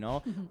yourself,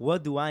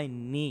 what do I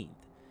need?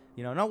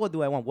 Not what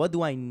do I want, what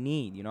do I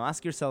need?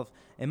 Ask yourself,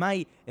 am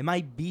I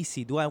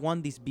busy? Do I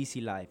want this busy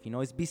life?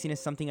 Is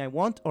busyness something I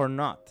want or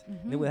not?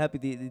 It will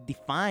help you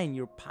define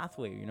your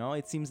pathway.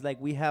 It seems like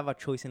we have a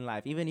choice in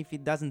life. Even if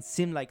it doesn't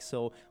seem like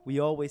so, we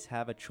always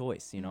have a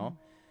choice,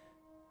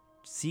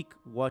 Seek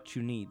what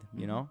you need,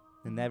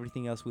 and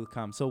everything else will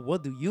come. So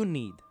what do you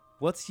need?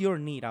 What's your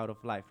need out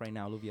of life right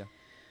now, Luvia?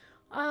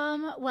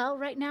 Well,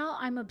 right now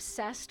I'm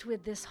obsessed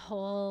with this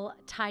whole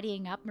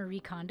tidying up Marie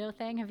Kondo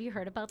thing. Have you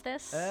heard about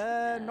this?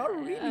 Not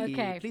really.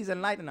 Okay. Please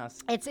enlighten us.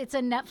 It's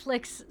a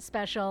Netflix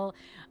special.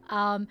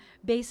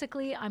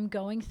 Basically, I'm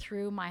going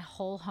through my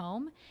whole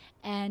home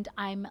and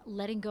I'm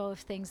letting go of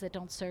things that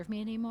don't serve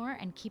me anymore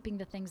and keeping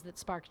the things that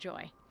spark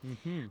joy.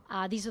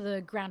 These are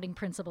the grounding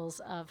principles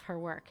of her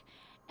work.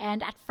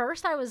 And at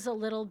first I was a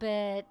little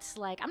bit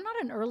like, I'm not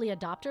an early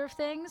adopter of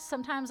things.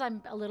 Sometimes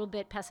I'm a little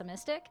bit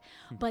pessimistic,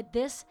 but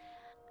this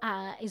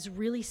is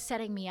really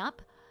setting me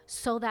up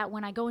so that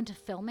when I go into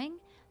filming,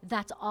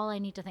 that's all I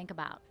need to think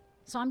about.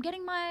 So I'm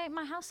getting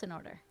my house in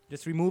order.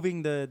 Just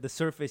removing the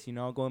surface,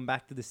 going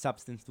back to the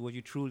substance, to what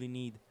you truly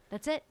need.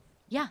 That's it.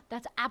 Yeah,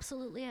 that's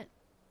absolutely it.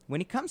 When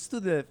it comes to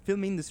the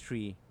film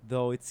industry,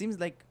 though, it seems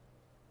like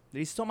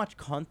there is so much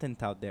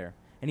content out there,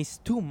 and it's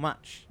too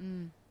much.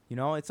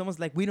 It's almost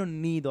like we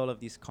don't need all of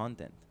this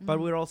content, but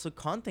we're also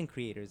content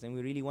creators and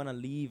we really want to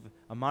leave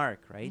a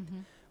mark, right?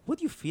 What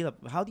do you feel?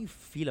 How do you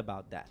feel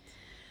about that?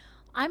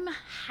 I'm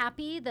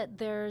happy that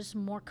there's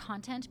more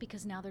content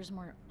because now there's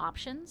more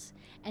options.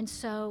 And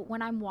so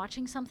when I'm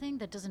watching something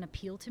that doesn't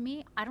appeal to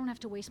me, I don't have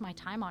to waste my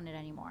time on it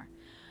anymore.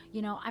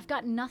 I've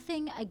got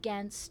nothing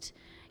against,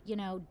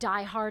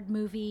 die-hard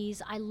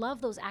movies. I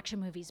love those action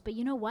movies. But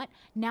you know what?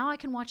 Now I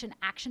can watch an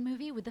action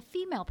movie with a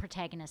female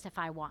protagonist if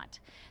I want.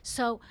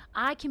 So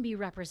I can be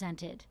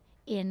represented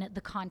in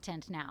the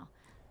content now.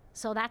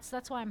 So that's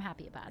why I'm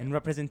happy about it. And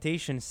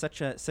representation is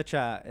such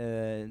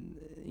a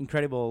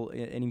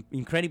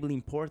incredibly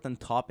important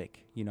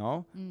topic.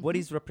 What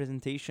is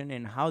representation,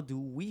 and how do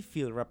we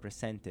feel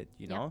represented?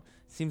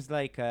 Seems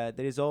like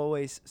there's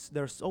always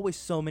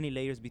so many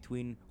layers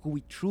between who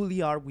we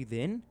truly are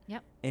within,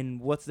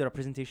 and what's the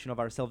representation of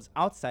ourselves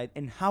outside,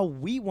 and how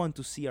we want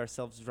to see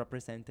ourselves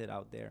represented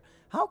out there.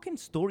 How can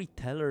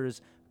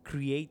storytellers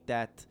create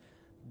that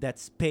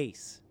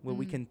space where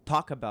we can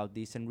talk about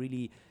this and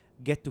really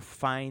get to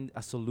find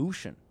a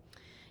solution?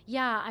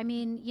 Yeah, I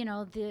mean,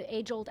 the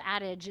age-old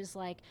adage is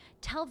like,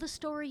 tell the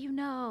story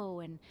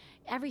and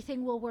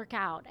everything will work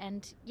out.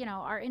 And,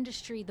 our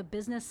industry, the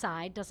business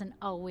side, doesn't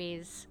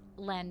always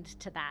lend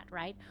to that,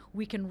 right?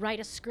 We can write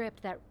a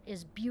script that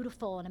is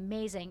beautiful and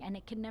amazing, and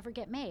it can never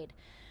get made.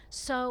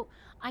 So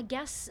I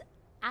guess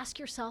ask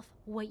yourself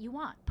what you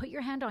want. Put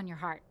your hand on your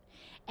heart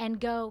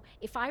and go,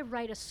 if I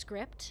write a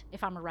script,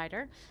 if I'm a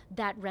writer,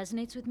 that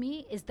resonates with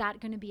me, is that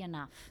going to be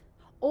enough?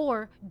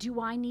 Or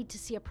do I need to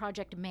see a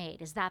project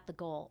made? Is that the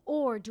goal?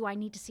 Or do I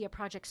need to see a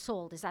project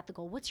sold? Is that the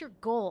goal? What's your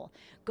goal?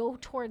 Go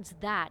towards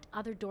that.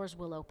 Other doors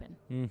will open.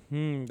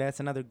 That's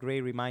another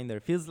great reminder.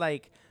 Feels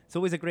like it's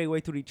always a great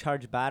way to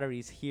recharge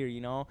batteries here,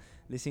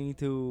 listening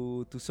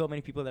to so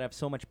many people that have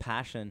so much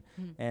passion.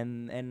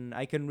 And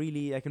I can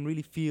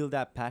really feel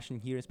that passion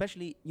here,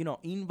 especially,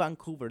 in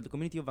Vancouver. The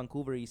community of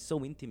Vancouver is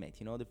so intimate,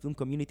 the film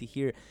community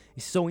here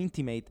is so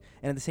intimate,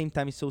 and at the same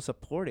time is so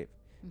supportive.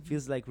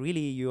 Feels like really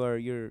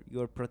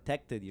you're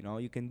protected.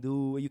 You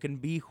can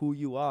be who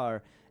you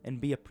are and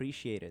be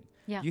appreciated.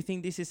 Yeah. Do you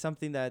think this is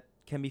something that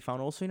can be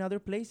found also in other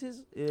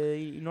places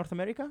in North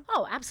America?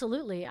 Oh,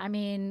 absolutely. I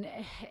mean,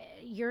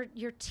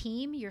 your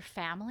team, your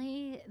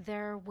family,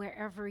 they're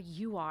wherever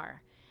you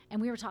are.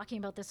 And we were talking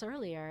about this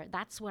earlier.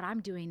 That's what I'm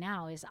doing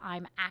now, is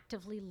I'm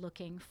actively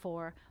looking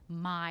for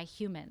my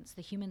humans,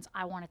 the humans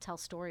I want to tell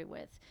story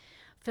with.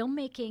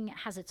 Filmmaking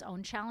has its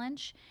own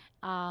challenge.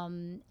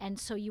 And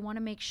so you want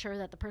to make sure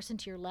that the person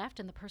to your left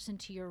and the person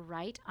to your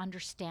right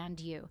understand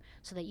you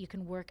so that you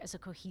can work as a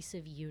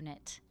cohesive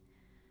unit.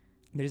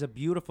 There's a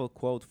beautiful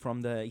quote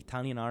from the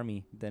Italian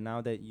army that now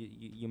that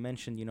you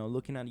mentioned,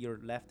 looking at your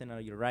left and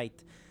at your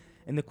right.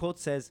 And the quote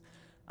says,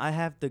 I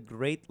have the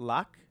great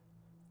luck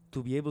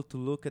to be able to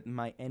look at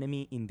my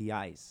enemy in the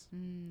eyes.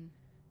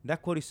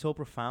 That quote is so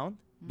profound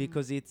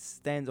because it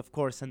stands, of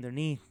course,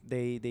 underneath.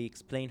 They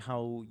explain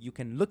how you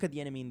can look at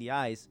the enemy in the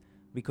eyes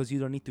because you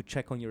don't need to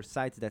check on your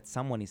sides that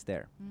someone is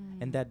there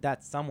and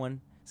that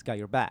someone's got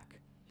your back,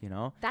 you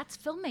know? That's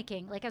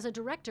filmmaking. Like, as a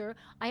director,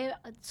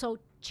 so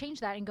change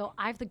that and go,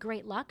 I have the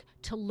great luck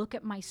to look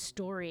at my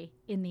story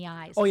in the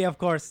eyes. Oh, yeah, of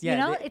course. Yeah, you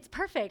know, it's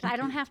perfect. I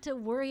don't have to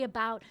worry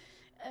about,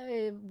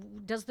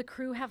 does the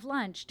crew have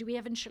lunch? Do we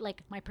have insurance?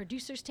 Like, my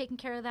producer's taking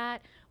care of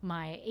that.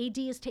 My AD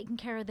is taking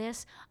care of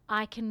this.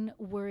 I can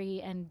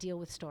worry and deal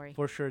with story.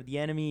 For sure. The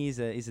enemy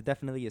is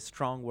definitely a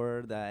strong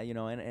word, you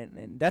know,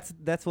 and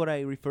that's what I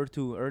referred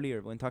to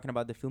earlier when talking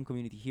about the film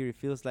community here. It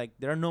feels like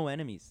there are no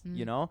enemies,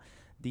 you know?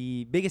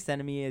 The biggest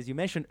enemy, as you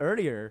mentioned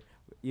earlier,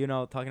 you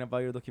know, talking about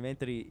your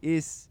documentary,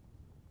 is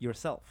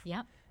yourself.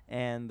 Yeah.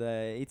 And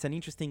it's an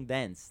interesting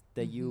dance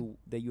that you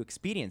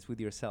experience with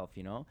yourself,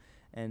 you know,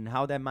 and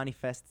how that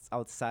manifests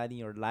outside in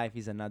your life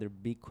is another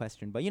big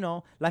question. But, you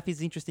know, life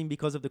is interesting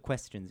because of the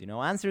questions, you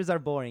know. Answers are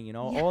boring, you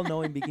know. All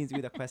knowing begins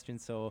with a question.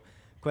 So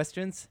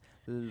questions,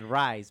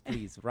 rise,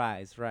 please.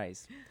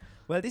 rise.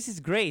 Well, this is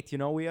great. You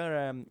know, we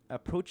are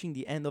approaching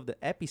the end of the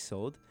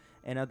episode,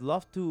 and I'd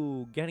love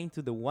to get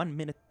into the 1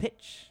 minute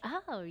pitch.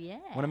 Oh, yeah.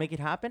 Want to make it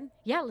happen?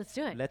 Yeah, let's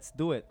do it. Let's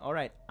do it. All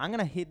right. I'm going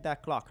to hit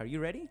that clock. Are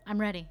you ready?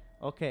 I'm ready.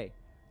 Okay.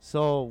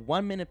 So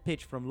 1 minute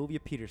pitch from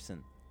Luvia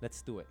Petersen.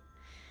 Let's do it.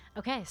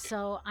 Okay,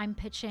 so I'm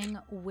pitching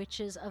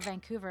Witches of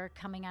Vancouver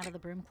coming out of the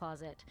broom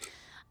closet.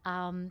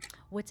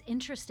 What's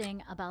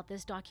interesting about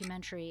this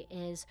documentary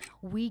is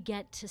we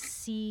get to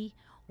see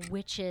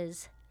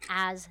witches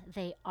as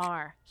they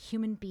are,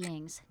 human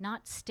beings,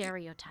 not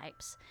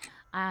stereotypes.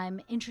 I'm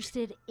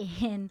interested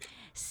in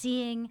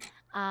seeing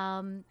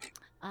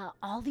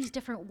all these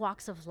different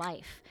walks of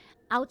life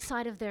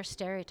outside of their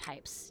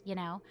stereotypes, you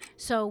know?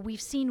 So we've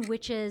seen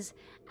witches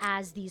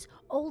as these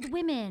old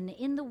women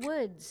in the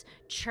woods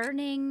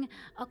churning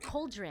a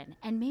cauldron,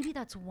 and maybe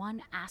that's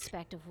one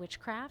aspect of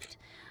witchcraft.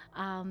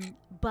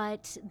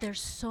 But there's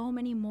so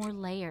many more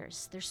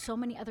layers. There's so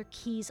many other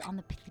keys on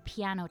the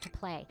piano to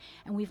play,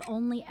 and we've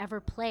only ever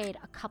played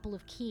a couple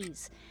of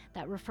keys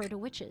that refer to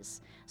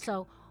witches.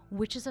 So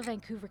Witches of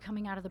Vancouver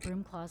coming out of the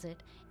broom closet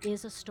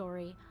is a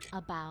story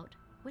about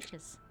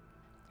witches.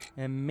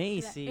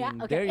 Amazing. Yeah,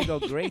 okay. There you go.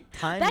 Great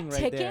timing that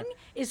right ticking there.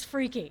 is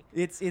freaky.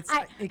 It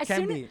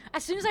can be.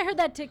 As soon as I heard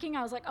that ticking,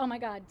 I was like, oh my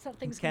God,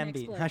 something's It going can to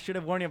be. explode. I should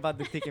have warned you about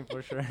the ticking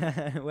for sure.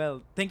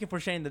 Well, thank you for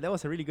sharing that. That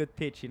was a really good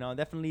pitch, you know,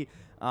 definitely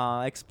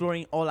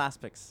exploring all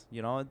aspects,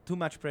 you know, too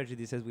much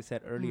prejudice, as we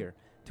said earlier,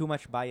 too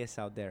much bias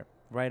out there.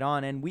 Right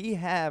on. And we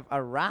have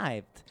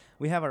arrived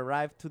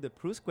to the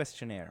Proust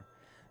questionnaire.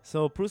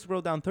 So Proust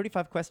wrote down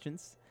 35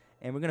 questions,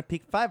 and we're going to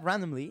pick 5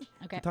 randomly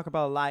to talk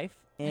about life.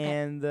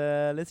 And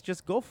let's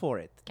just go for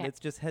it. Okay. Let's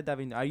just head up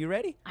in. Are you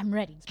ready? I'm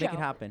ready. Let's make it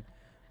happen.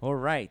 All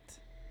right.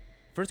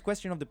 First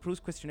question of the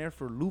Proust questionnaire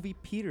for Luvia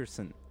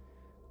Petersen.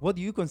 What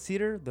do you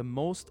consider the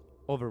most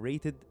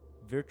overrated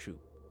virtue?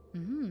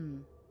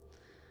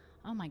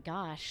 Oh my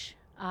gosh.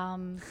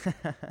 And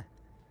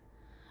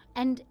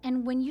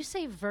when you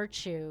say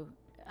virtue,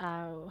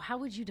 how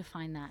would you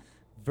define that?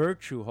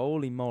 Virtue,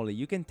 holy moly.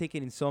 You can take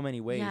it in so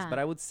many ways, Yeah. but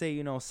I would say,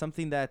 you know,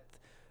 something that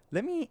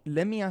let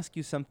me ask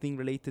you something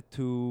related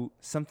to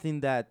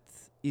something that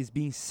is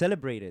being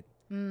celebrated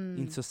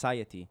in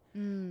society,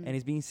 and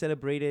is being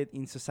celebrated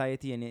in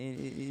society, and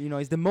you know,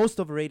 is the most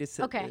overrated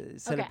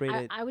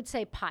celebrated. I would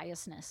say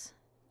piousness.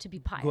 To be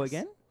pious. Go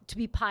again? To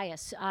be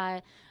pious.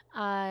 You're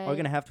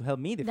gonna have to help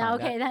me define No,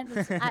 okay, that.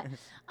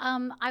 that's,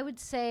 I would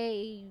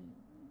say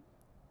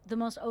the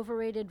most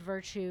overrated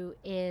virtue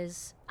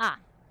is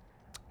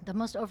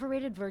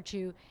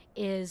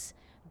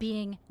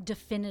being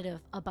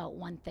definitive about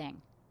one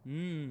thing.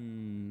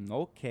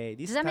 Okay.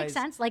 Does that make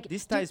sense? Like,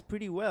 this ties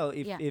pretty well.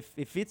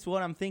 If it's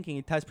what I'm thinking,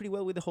 it ties pretty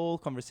well with the whole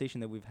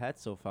conversation that we've had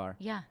so far.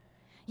 Yeah.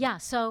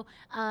 So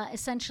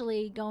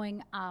essentially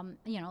going,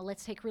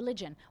 let's take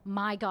religion.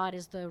 My God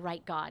is the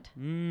right God.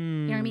 You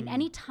know what I mean?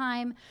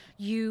 Anytime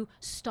you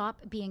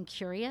stop being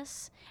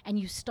curious and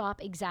you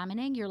stop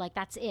examining, you're like,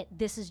 that's it.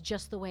 This is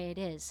just the way it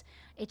is.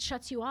 It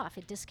shuts you off.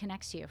 It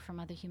disconnects you from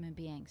other human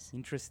beings.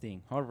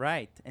 Interesting. All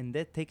right. And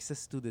that takes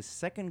us to the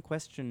second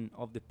question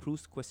of the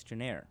Proust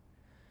questionnaire.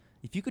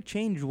 If you could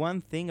change one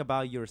thing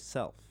about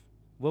yourself,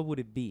 what would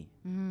it be?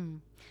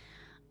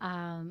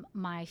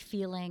 My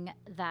feeling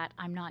that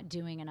I'm not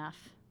doing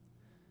enough.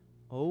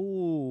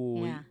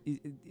 Oh, Yeah.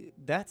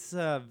 That's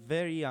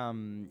very.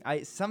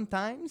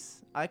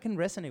 Sometimes I can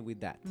resonate with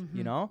that,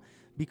 you know,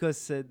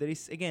 because there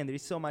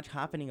is so much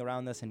happening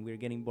around us, and we're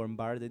getting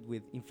bombarded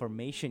with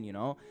information, you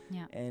know,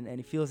 Yeah. and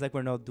it feels like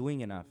we're not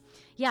doing enough.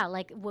 Yeah,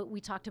 like what we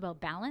talked about,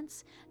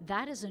 balance,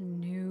 that is a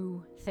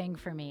new thing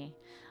for me.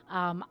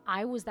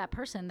 I was that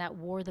person that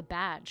wore the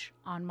badge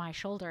on my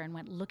shoulder and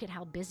went, look at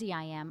how busy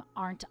I am.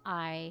 Aren't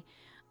I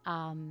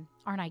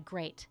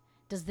great?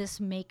 Does this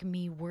make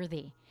me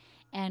worthy?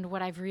 And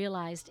what I've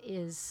realized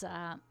is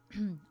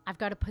I've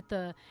got to put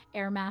the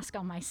air mask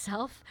on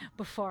myself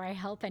before I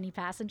help any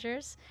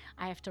passengers.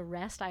 I have to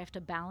rest. I have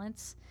to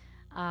balance.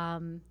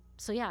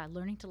 So yeah,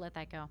 learning to let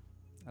that go.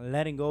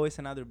 Letting go is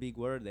another big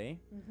word, eh?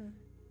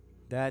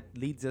 That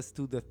leads us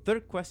to the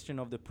third question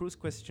of the Proust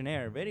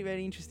questionnaire. Very,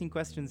 very interesting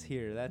questions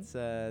here.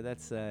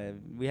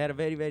 We had a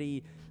very,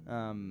 very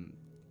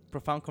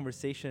profound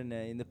conversation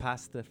in the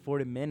past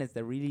 40 minutes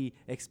that really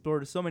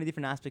explored so many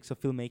different aspects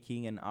of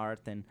filmmaking and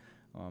art. And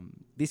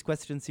these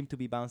questions seem to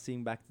be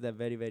bouncing back to that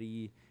very,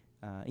 very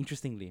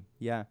interestingly.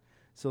 Yeah.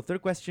 So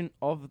third question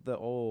of the...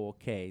 Oh,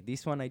 okay.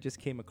 This one I just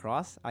came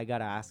across. I got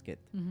to ask it.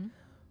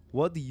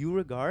 What do you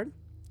regard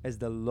as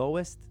the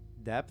lowest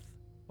depth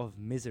of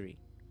misery?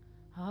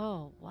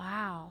 Oh,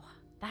 wow.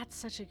 That's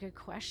such a good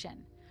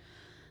question.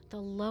 The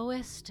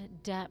lowest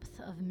depth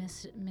of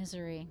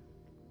misery.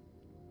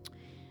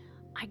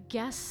 I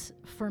guess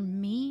for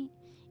me,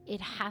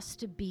 it has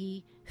to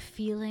be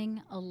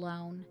feeling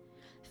alone,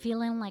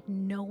 feeling like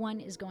no one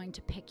is going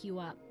to pick you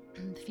up,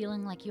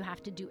 feeling like you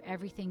have to do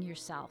everything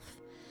yourself.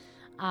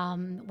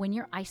 When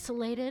you're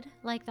isolated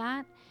like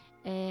that,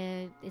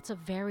 it's a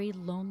very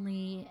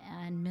lonely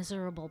and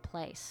miserable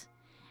place.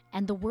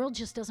 And the world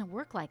just doesn't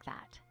work like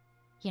that.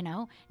 You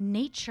know,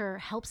 nature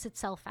helps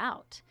itself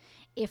out.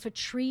 If a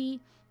tree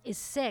is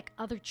sick,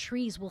 other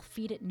trees will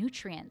feed it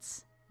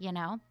nutrients, you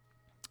know.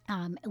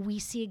 We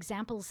see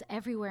examples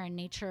everywhere in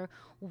nature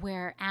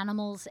where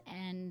animals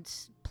and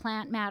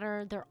plant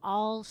matter, they're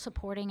all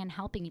supporting and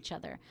helping each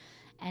other.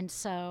 And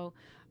so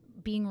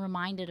being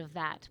reminded of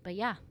that. But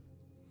yeah,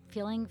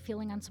 feeling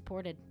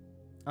unsupported.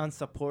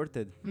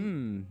 Unsupported.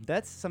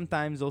 That's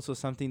sometimes also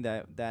something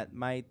that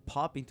might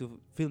pop into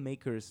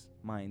filmmakers'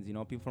 minds, you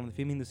know, people from the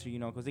film industry, you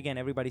know, because again,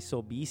 everybody's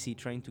so busy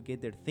trying to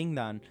get their thing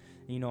done,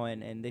 you know,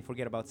 and they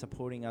forget about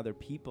supporting other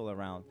people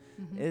around.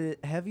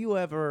 Have you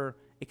ever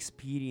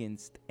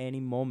experienced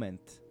any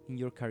moment in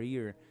your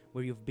career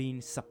where you've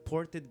been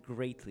supported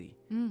greatly?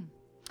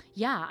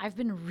 Yeah, I've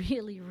been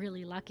really,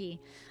 really lucky.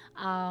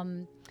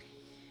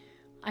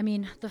 I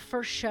mean, the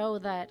first show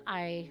that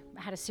I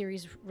had a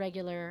series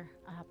regular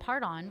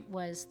part on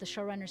was the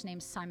showrunner's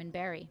name's Simon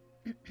Barry.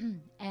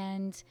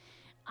 And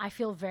I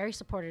feel very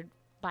supported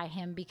by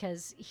him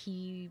because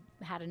he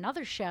had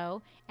another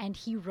show and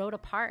he wrote a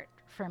part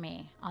for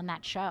me on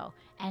that show.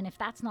 And if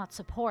that's not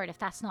support, if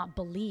that's not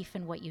belief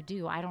in what you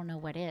do, I don't know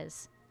what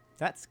is.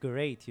 That's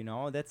great, you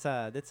know. That's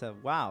a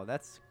wow,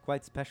 that's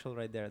quite special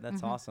right there.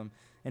 That's awesome.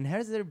 And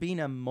has there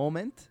been a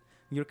moment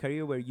in your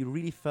career where you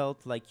really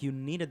felt like you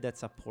needed that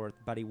support,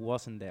 but it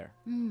wasn't there?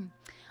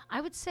 I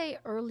would say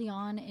early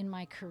on in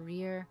my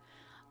career,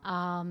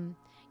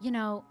 you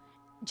know,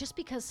 just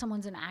because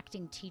someone's an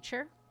acting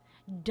teacher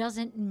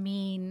doesn't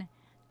mean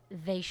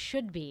they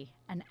should be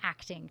an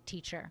acting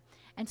teacher.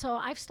 And so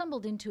I've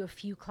stumbled into a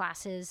few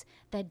classes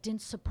that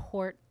didn't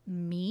support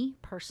me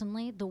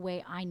personally the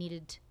way I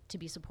needed to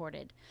be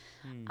supported.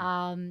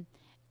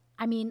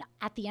 I mean,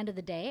 at the end of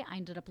the day, I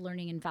ended up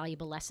learning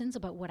invaluable lessons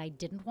about what I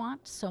didn't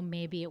want. So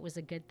maybe it was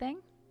a good thing.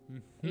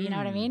 You know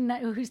what I mean?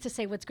 Who's to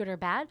say what's good or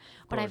bad?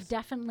 But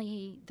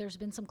there's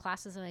been some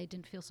classes that I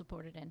didn't feel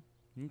supported in.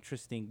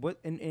 Interesting. What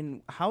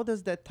and how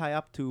does that tie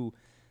up to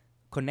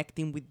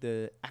connecting with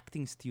the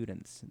acting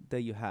students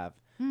that you have?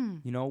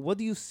 You know, what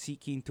do you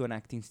seek into an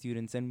acting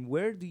student, and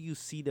where do you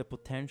see the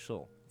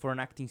potential for an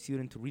acting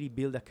student to really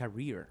build a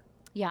career?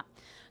 Yeah.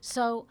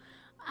 So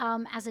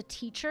as a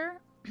teacher,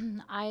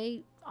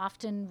 I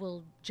often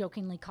will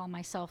jokingly call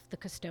myself the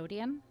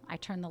custodian. I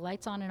turn the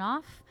lights on and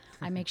off.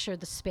 I make sure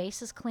the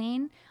space is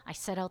clean. I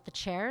set out the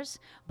chairs.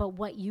 But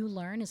what you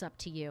learn is up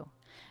to you.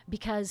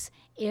 Because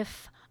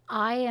if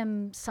I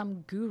am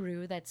some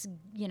guru that's,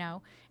 you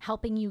know,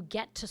 helping you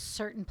get to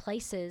certain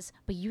places,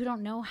 but you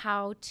don't know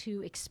how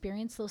to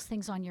experience those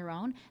things on your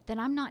own, then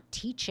I'm not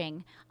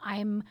teaching.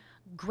 I'm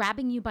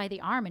grabbing you by the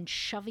arm and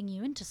shoving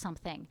you into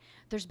something.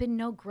 There's been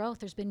no growth.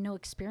 There's been no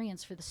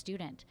experience for the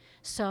student.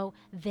 So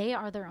they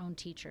are their own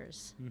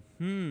teachers.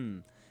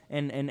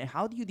 And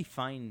how do you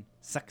define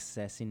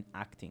success in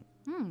acting?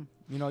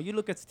 You know, you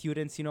look at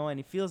students, you know, and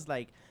it feels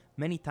like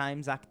many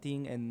times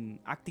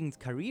acting's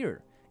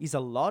career is a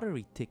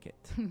lottery ticket,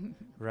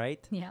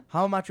 right? Yeah.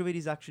 How much of it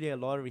is actually a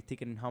lottery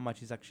ticket and how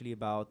much is actually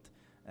about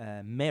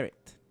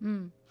merit?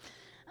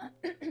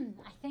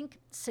 I think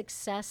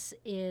success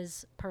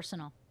is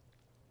personal.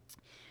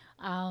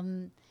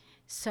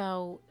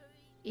 So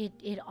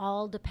it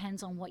all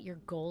depends on what your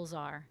goals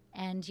are.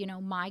 And, you know,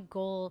 my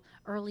goal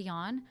early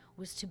on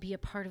was to be a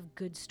part of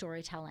good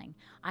storytelling.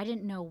 I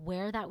didn't know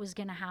where that was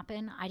going to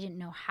happen. I didn't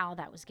know how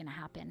that was going to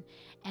happen.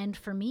 And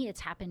for me, it's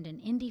happened in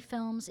indie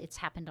films. It's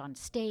happened on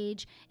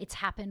stage. It's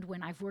happened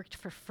when I've worked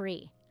for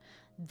free.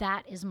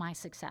 That is my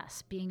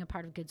success, being a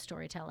part of good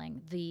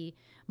storytelling. The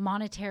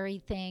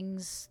monetary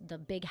things, the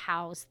big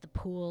house, the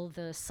pool,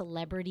 the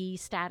celebrity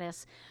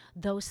status,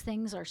 those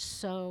things are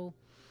so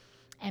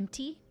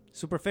empty.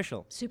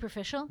 Superficial.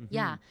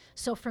 Yeah.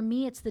 So for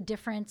me, it's the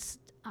difference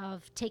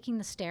of taking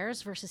the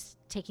stairs versus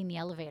taking the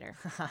elevator.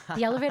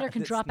 The elevator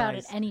can drop out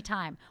at any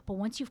time, but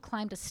once you've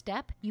climbed a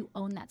step, you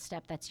own that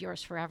step. That's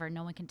yours forever.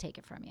 No one can take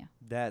it from you.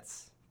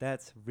 That's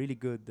really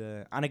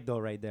good anecdote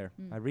right there.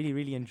 I really,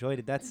 really enjoyed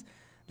it.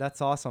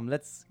 That's awesome.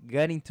 Let's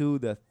get into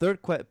the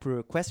third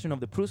question of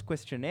the Proust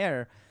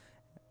questionnaire.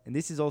 And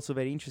this is also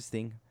very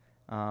interesting.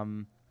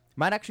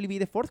 Might actually be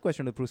the fourth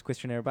question of the Proust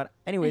questionnaire. But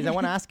anyways, I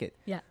want to ask it.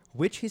 Yeah.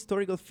 Which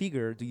historical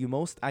figure do you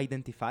most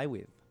identify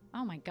with?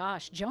 Oh my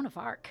gosh, Joan of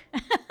Arc.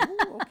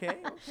 Ooh, okay.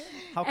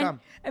 How come?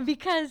 And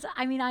because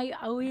I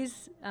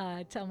always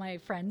tell my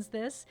friends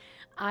this.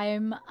 I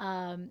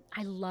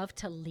love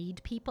to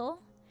lead people,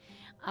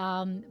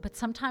 but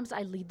sometimes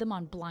I lead them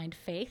on blind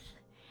faith,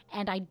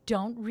 and I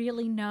don't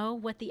really know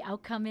what the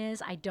outcome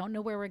is. I don't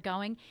know where we're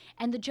going,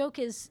 and the joke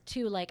is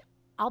too, like,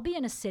 I'll be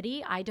in a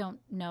city I don't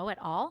know at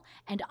all,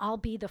 and I'll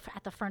be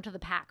at the front of the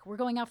pack. We're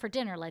going out for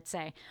dinner, let's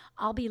say.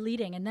 I'll be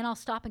leading, and then I'll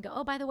stop and go,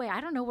 oh, by the way,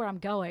 I don't know where I'm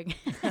going.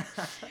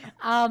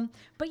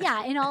 But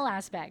yeah, in all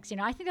aspects,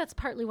 I think that's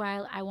partly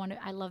why I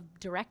love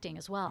directing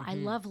as well. I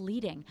love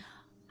leading.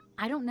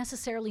 I don't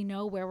necessarily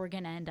know where we're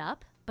going to end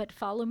up, but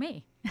follow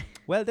me.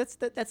 Well, that's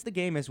the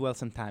game as well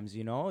sometimes,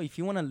 If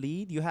you want to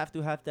lead, you have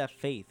to have that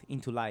faith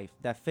into life,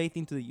 that faith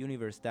into the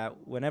universe, that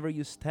whenever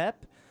you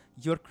step,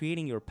 you're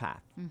creating your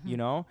path,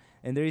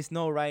 and there is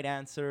no right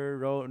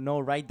answer, no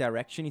right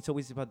direction. It's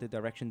always about the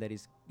direction that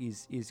is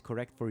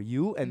correct for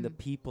you and the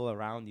people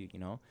around you,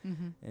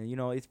 And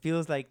it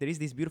feels like there is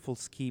this beautiful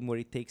scheme where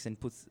it takes and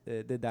puts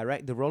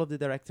the role of the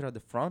director at the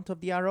front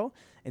of the arrow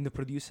and the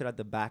producer at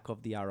the back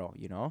of the arrow,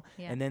 Yeah.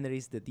 And then there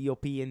is the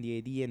DOP and the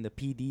AD and the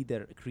PD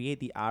that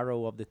create the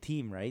arrow of the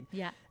team, right?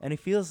 Yeah. And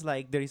it feels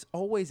like there is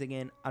always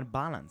again a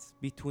balance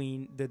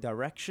between the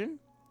direction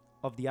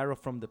of the arrow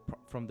from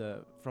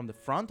the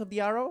front of the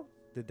arrow,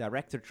 the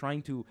director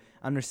trying to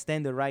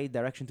understand the right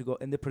direction to go,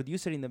 and the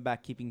producer in the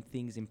back keeping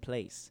things in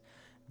place.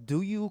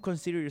 Do you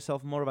consider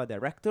yourself more of a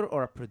director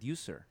or a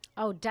producer?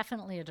 Oh,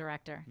 definitely a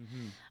director.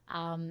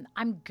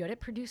 I'm good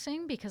at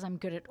producing because I'm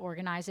good at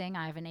organizing.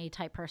 I have an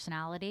A-type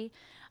personality.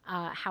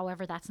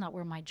 However, that's not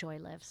where my joy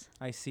lives.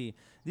 I see.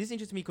 This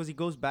interests me because it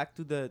goes back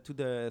to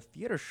the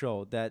theater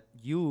show that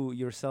you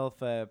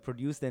yourself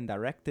produced and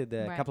directed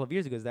a couple of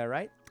years ago. Is that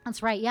right?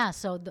 That's right, yeah.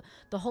 So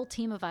the whole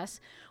team of us,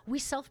 we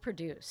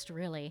self-produced,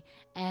 really.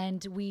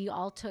 And we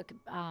all took,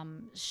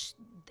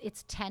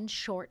 it's 10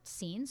 short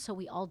scenes, so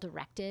we all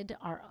directed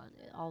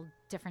all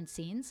different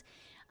scenes.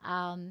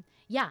 I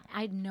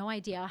had no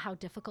idea how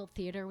difficult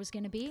theater was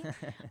going to be,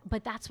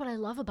 but that's what I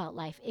love about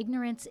life.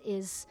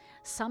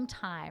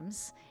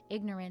 Sometimes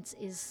ignorance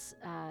is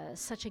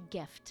such a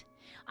gift.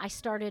 I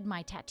started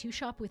my tattoo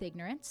shop with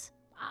ignorance.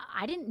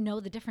 I didn't know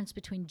the difference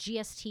between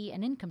GST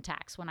and income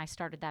tax when I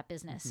started that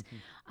business,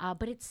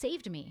 but it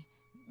saved me.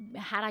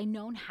 Had I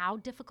known how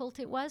difficult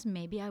it was,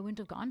 maybe I wouldn't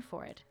have gone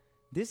for it.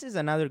 This is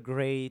another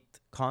great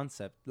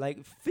concept,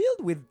 like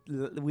filled with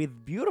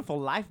beautiful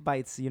life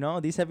bites.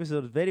 This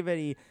episode is very,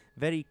 very,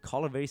 very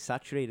color, very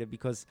saturated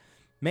because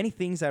many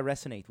things I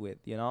resonate with.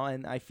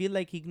 And I feel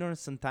like ignorance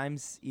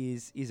sometimes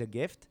is a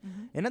gift,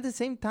 and at the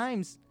same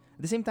time,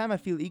 I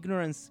feel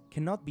ignorance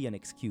cannot be an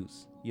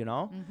excuse,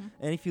 And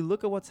if you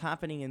look at what's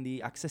happening in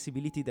the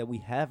accessibility that we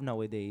have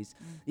nowadays,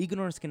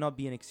 ignorance cannot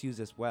be an excuse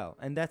as well.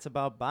 And that's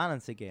about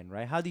balance again,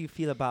 right? How do you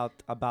feel about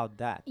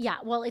that? Yeah,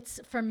 well, it's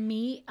for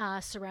me,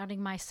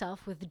 surrounding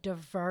myself with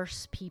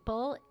diverse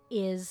people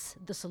is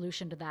the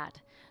solution to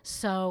that.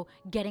 So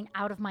getting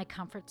out of my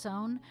comfort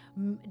zone,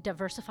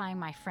 diversifying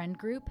my friend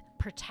group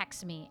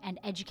protects me and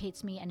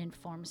educates me and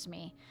informs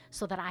me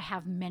so that I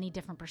have many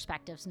different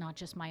perspectives, not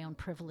just my own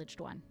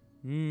privileged one.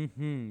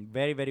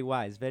 Very, very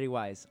wise. Very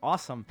wise.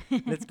 Awesome.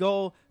 Let's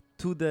go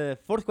to the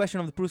fourth question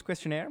of the Proust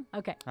questionnaire.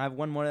 Okay. I have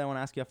one more that I want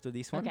to ask you after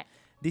this one. Okay.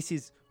 This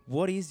is,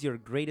 what is your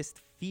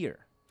greatest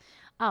fear?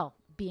 Oh,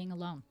 being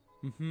alone.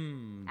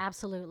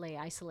 Absolutely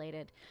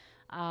isolated.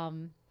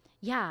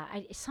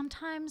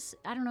 Sometimes,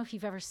 I don't know if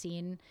you've ever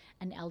seen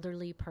an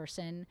elderly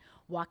person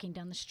walking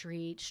down the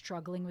street,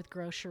 struggling with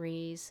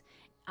groceries.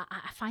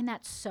 I find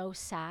that so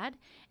sad,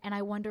 and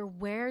I wonder,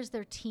 where's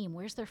their team,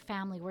 where's their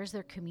family, where's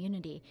their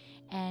community?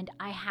 And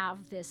I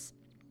have this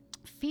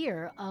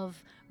fear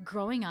of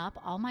growing up,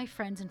 all my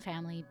friends and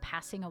family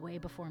passing away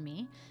before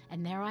me,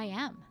 and there I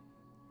am.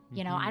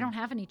 I don't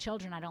have any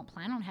children. I don't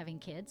plan on having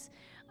kids.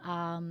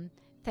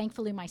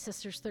 Thankfully, my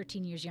sister's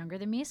 13 years younger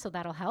than me, so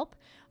that'll help.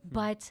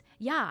 But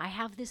yeah, I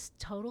have this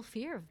total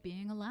fear of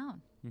being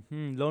alone.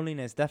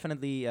 Loneliness,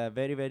 definitely a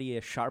very,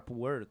 very sharp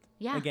word.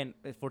 Yeah. Again,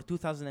 for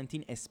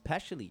 2019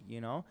 especially,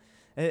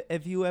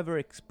 Have you ever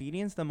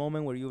experienced a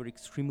moment where you were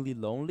extremely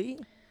lonely?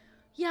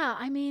 Yeah,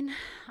 I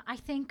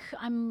think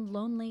I'm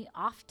lonely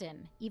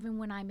often, even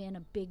when I'm in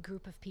a big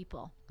group of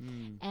people.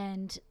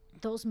 And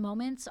those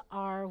moments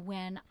are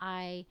when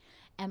I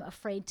am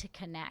afraid to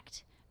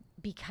connect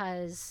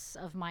because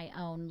of my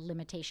own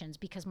limitations,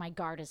 because my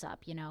guard is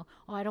up,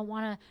 I don't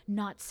want to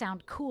not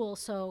sound cool,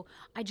 so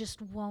I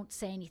just won't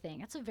say anything.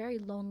 That's a very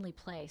lonely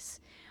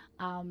place.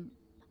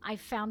 I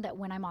found that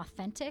when I'm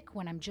authentic,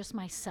 when I'm just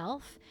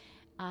myself,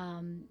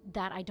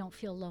 that I don't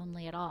feel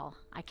lonely at all.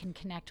 I can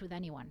connect with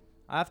anyone.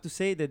 I have to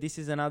say that this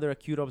is another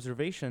acute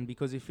observation,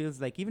 because it feels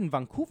like even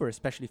Vancouver,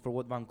 especially for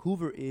what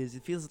Vancouver is,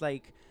 it feels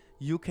like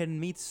you can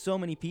meet so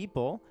many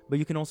people, but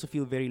you can also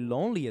feel very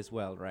lonely as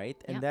well,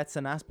 right? And Yeah. that's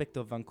an aspect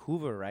of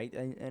Vancouver, right?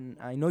 And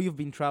I know you've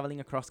been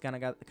traveling across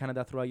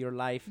Canada throughout your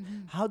life.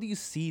 How do you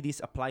see this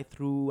apply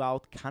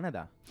throughout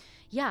Canada?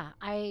 Yeah,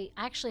 I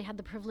actually had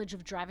the privilege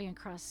of driving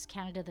across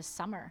Canada this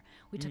summer.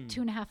 We took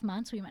 2.5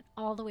 months. We went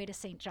all the way to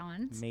St.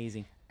 John's.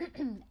 Amazing.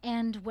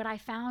 And what I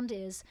found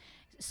is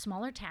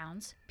smaller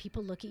towns,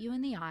 people look at you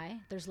in the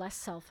eye, there's less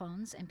cell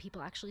phones, and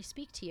people actually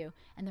speak to you.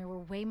 And there were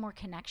way more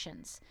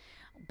connections.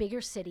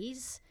 Bigger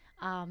cities,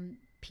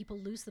 people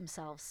lose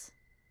themselves,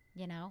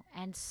 you know?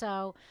 And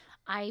so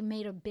I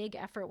made a big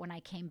effort when I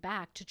came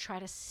back to try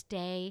to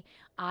stay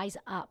eyes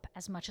up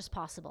as much as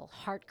possible,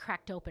 heart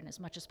cracked open as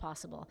much as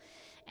possible.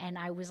 And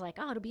I was like,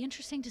 oh, it'll be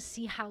interesting to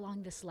see how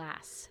long this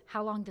lasts,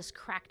 how long this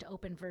cracked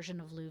open version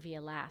of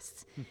Luvia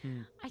lasts.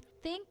 I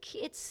think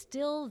it's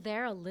still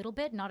there a little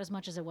bit, not as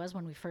much as it was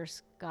when we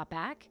first got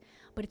back,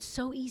 but it's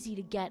so easy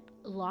to get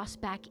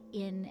lost back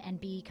in and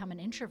become an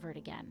introvert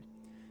again.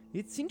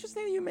 It's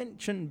interesting that you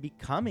mentioned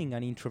becoming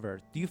an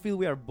introvert. Do you feel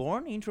we are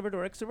born introvert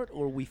or extrovert,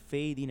 or we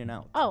fade in and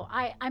out? Oh,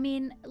 I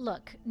mean,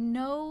 look,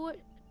 no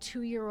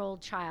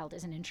 2-year-old child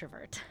is an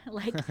introvert.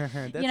 Like,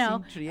 you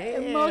know,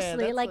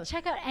 mostly, like,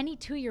 check out any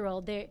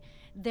 2-year-old.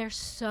 They're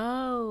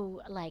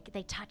so, like,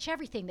 they touch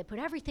everything. They put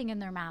everything in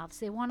their mouths.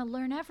 They want to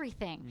learn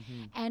everything.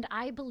 And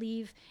I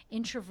believe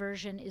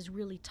introversion is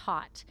really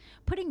taught.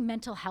 Putting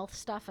mental health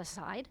stuff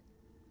aside,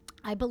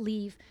 I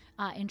believe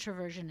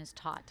introversion is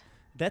taught.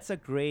 That's a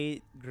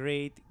great,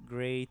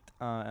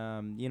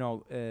 I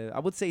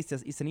would say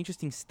it's an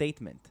interesting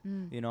statement,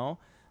 you know?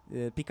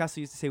 Picasso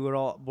used to say we're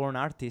all born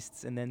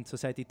artists, and then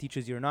society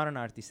teaches you're not an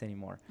artist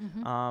anymore.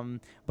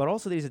 But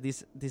also there's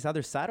this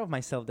other side of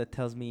myself that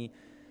tells me,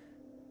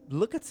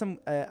 look at some,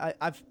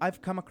 I've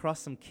come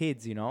across some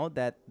kids, you know,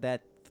 that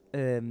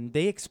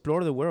they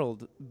explore the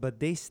world,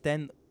 but they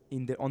stand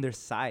on their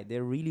side.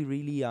 They're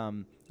really,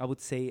 I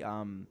would say,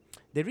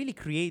 they really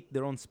create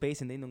their own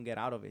space and they don't get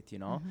out of it, you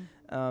know?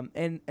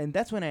 And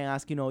that's when I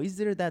ask, you know, is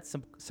there that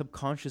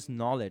subconscious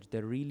knowledge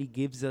that really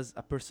gives us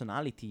a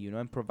personality, you know,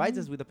 and provides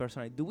us with a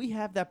personality? Do we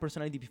have that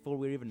personality before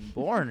we're even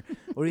born?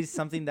 Or is it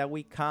something that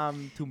we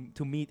come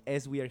to meet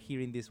as we are here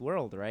in this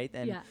world, right?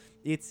 And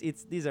it's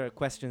these are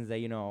questions that,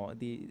 you know,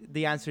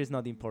 the answer is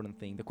not the important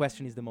thing. The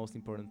question is the most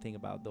important thing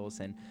about those.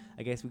 And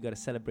I guess we got to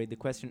celebrate the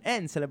question.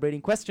 And celebrating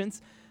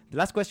questions, the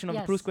last question of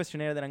the cruise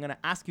questionnaire that I'm going to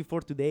ask you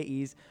for today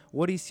is,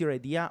 what is your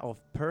idea of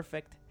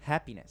perfect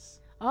happiness?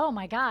 Oh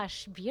my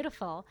gosh,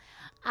 beautiful.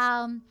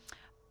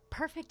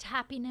 Perfect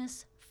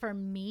happiness for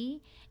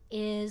me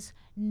is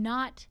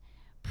not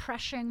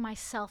pressuring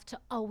myself to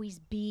always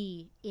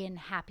be in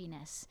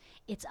happiness.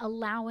 It's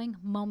allowing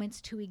moments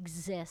to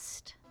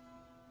exist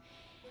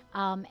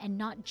and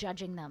not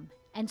judging them.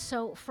 And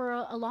so for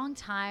a long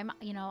time,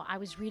 you know, I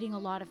was reading a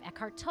lot of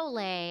Eckhart Tolle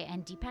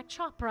and Deepak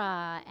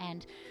Chopra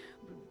and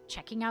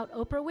checking out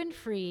Oprah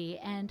Winfrey.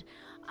 And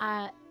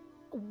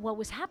what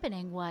was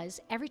happening was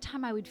every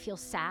time I would feel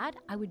sad,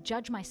 I would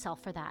judge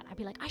myself for that. I'd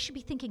be like, I should be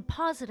thinking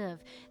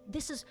positive.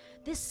 This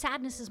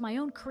sadness is my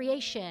own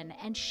creation,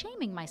 and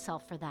shaming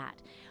myself for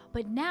that.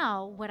 But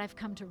now what I've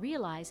come to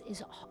realize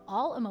is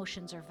all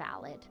emotions are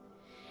valid.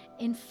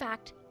 In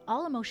fact,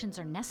 all emotions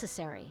are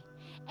necessary.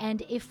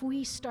 And if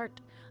we start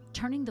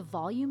turning the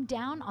volume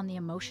down on the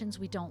emotions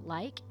we don't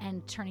like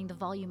and turning the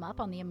volume up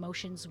on the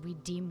emotions we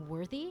deem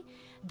worthy,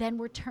 then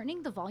we're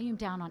turning the volume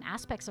down on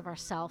aspects of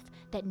ourselves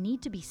that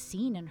need to be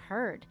seen and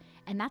heard.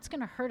 And that's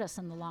going to hurt us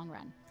in the long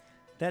run.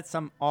 That's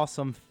some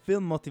awesome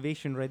film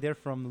motivation right there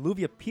from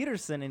Luvia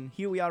Petersen. And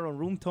here we are on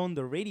Room Tone,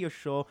 the radio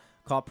show,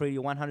 Cop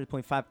Radio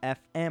 100.5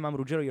 FM. I'm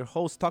Ruggero, your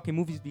host, talking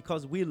movies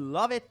because we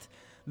love it.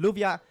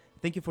 Luvia,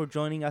 thank you for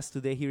joining us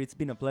today here. It's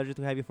been a pleasure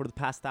to have you for the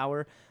past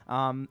hour.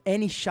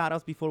 Any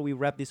shout-outs before we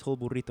wrap this whole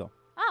burrito?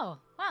 Oh,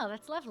 wow,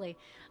 that's lovely.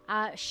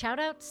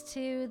 Shout-outs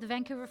to the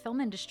Vancouver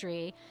film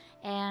industry.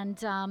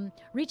 And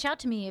reach out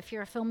to me if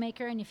you're a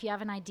filmmaker and if you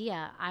have an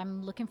idea.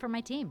 I'm looking for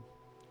my team.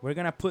 We're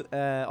going to put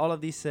all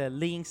of these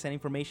links and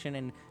information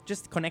and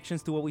just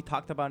connections to what we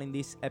talked about in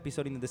this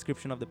episode in the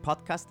description of the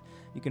podcast.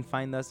 You can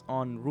find us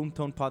on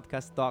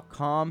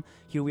roomtonepodcast.com.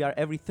 Here we are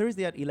every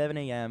Thursday at 11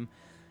 a.m.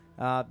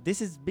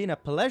 This has been a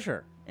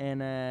pleasure.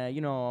 And,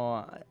 you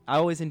know, I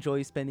always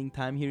enjoy spending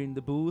time here in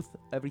the booth.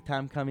 Every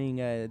time coming,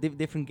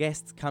 different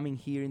guests coming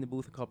here in the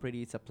booth at Cop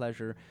Radio, it's a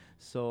pleasure.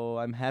 So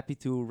I'm happy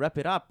to wrap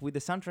it up with the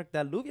soundtrack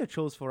that Luvia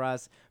chose for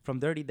us from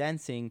Dirty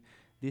Dancing.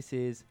 This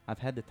is I've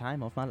Had the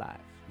Time of My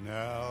Life.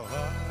 Now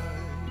I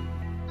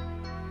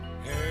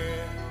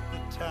had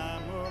the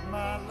time of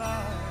my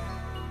life.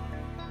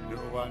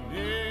 No, I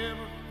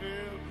never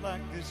felt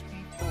like this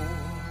before.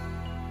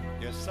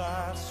 Yes,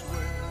 I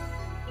swear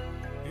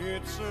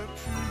it's a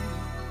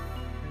truth,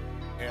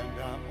 and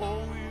I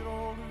owe it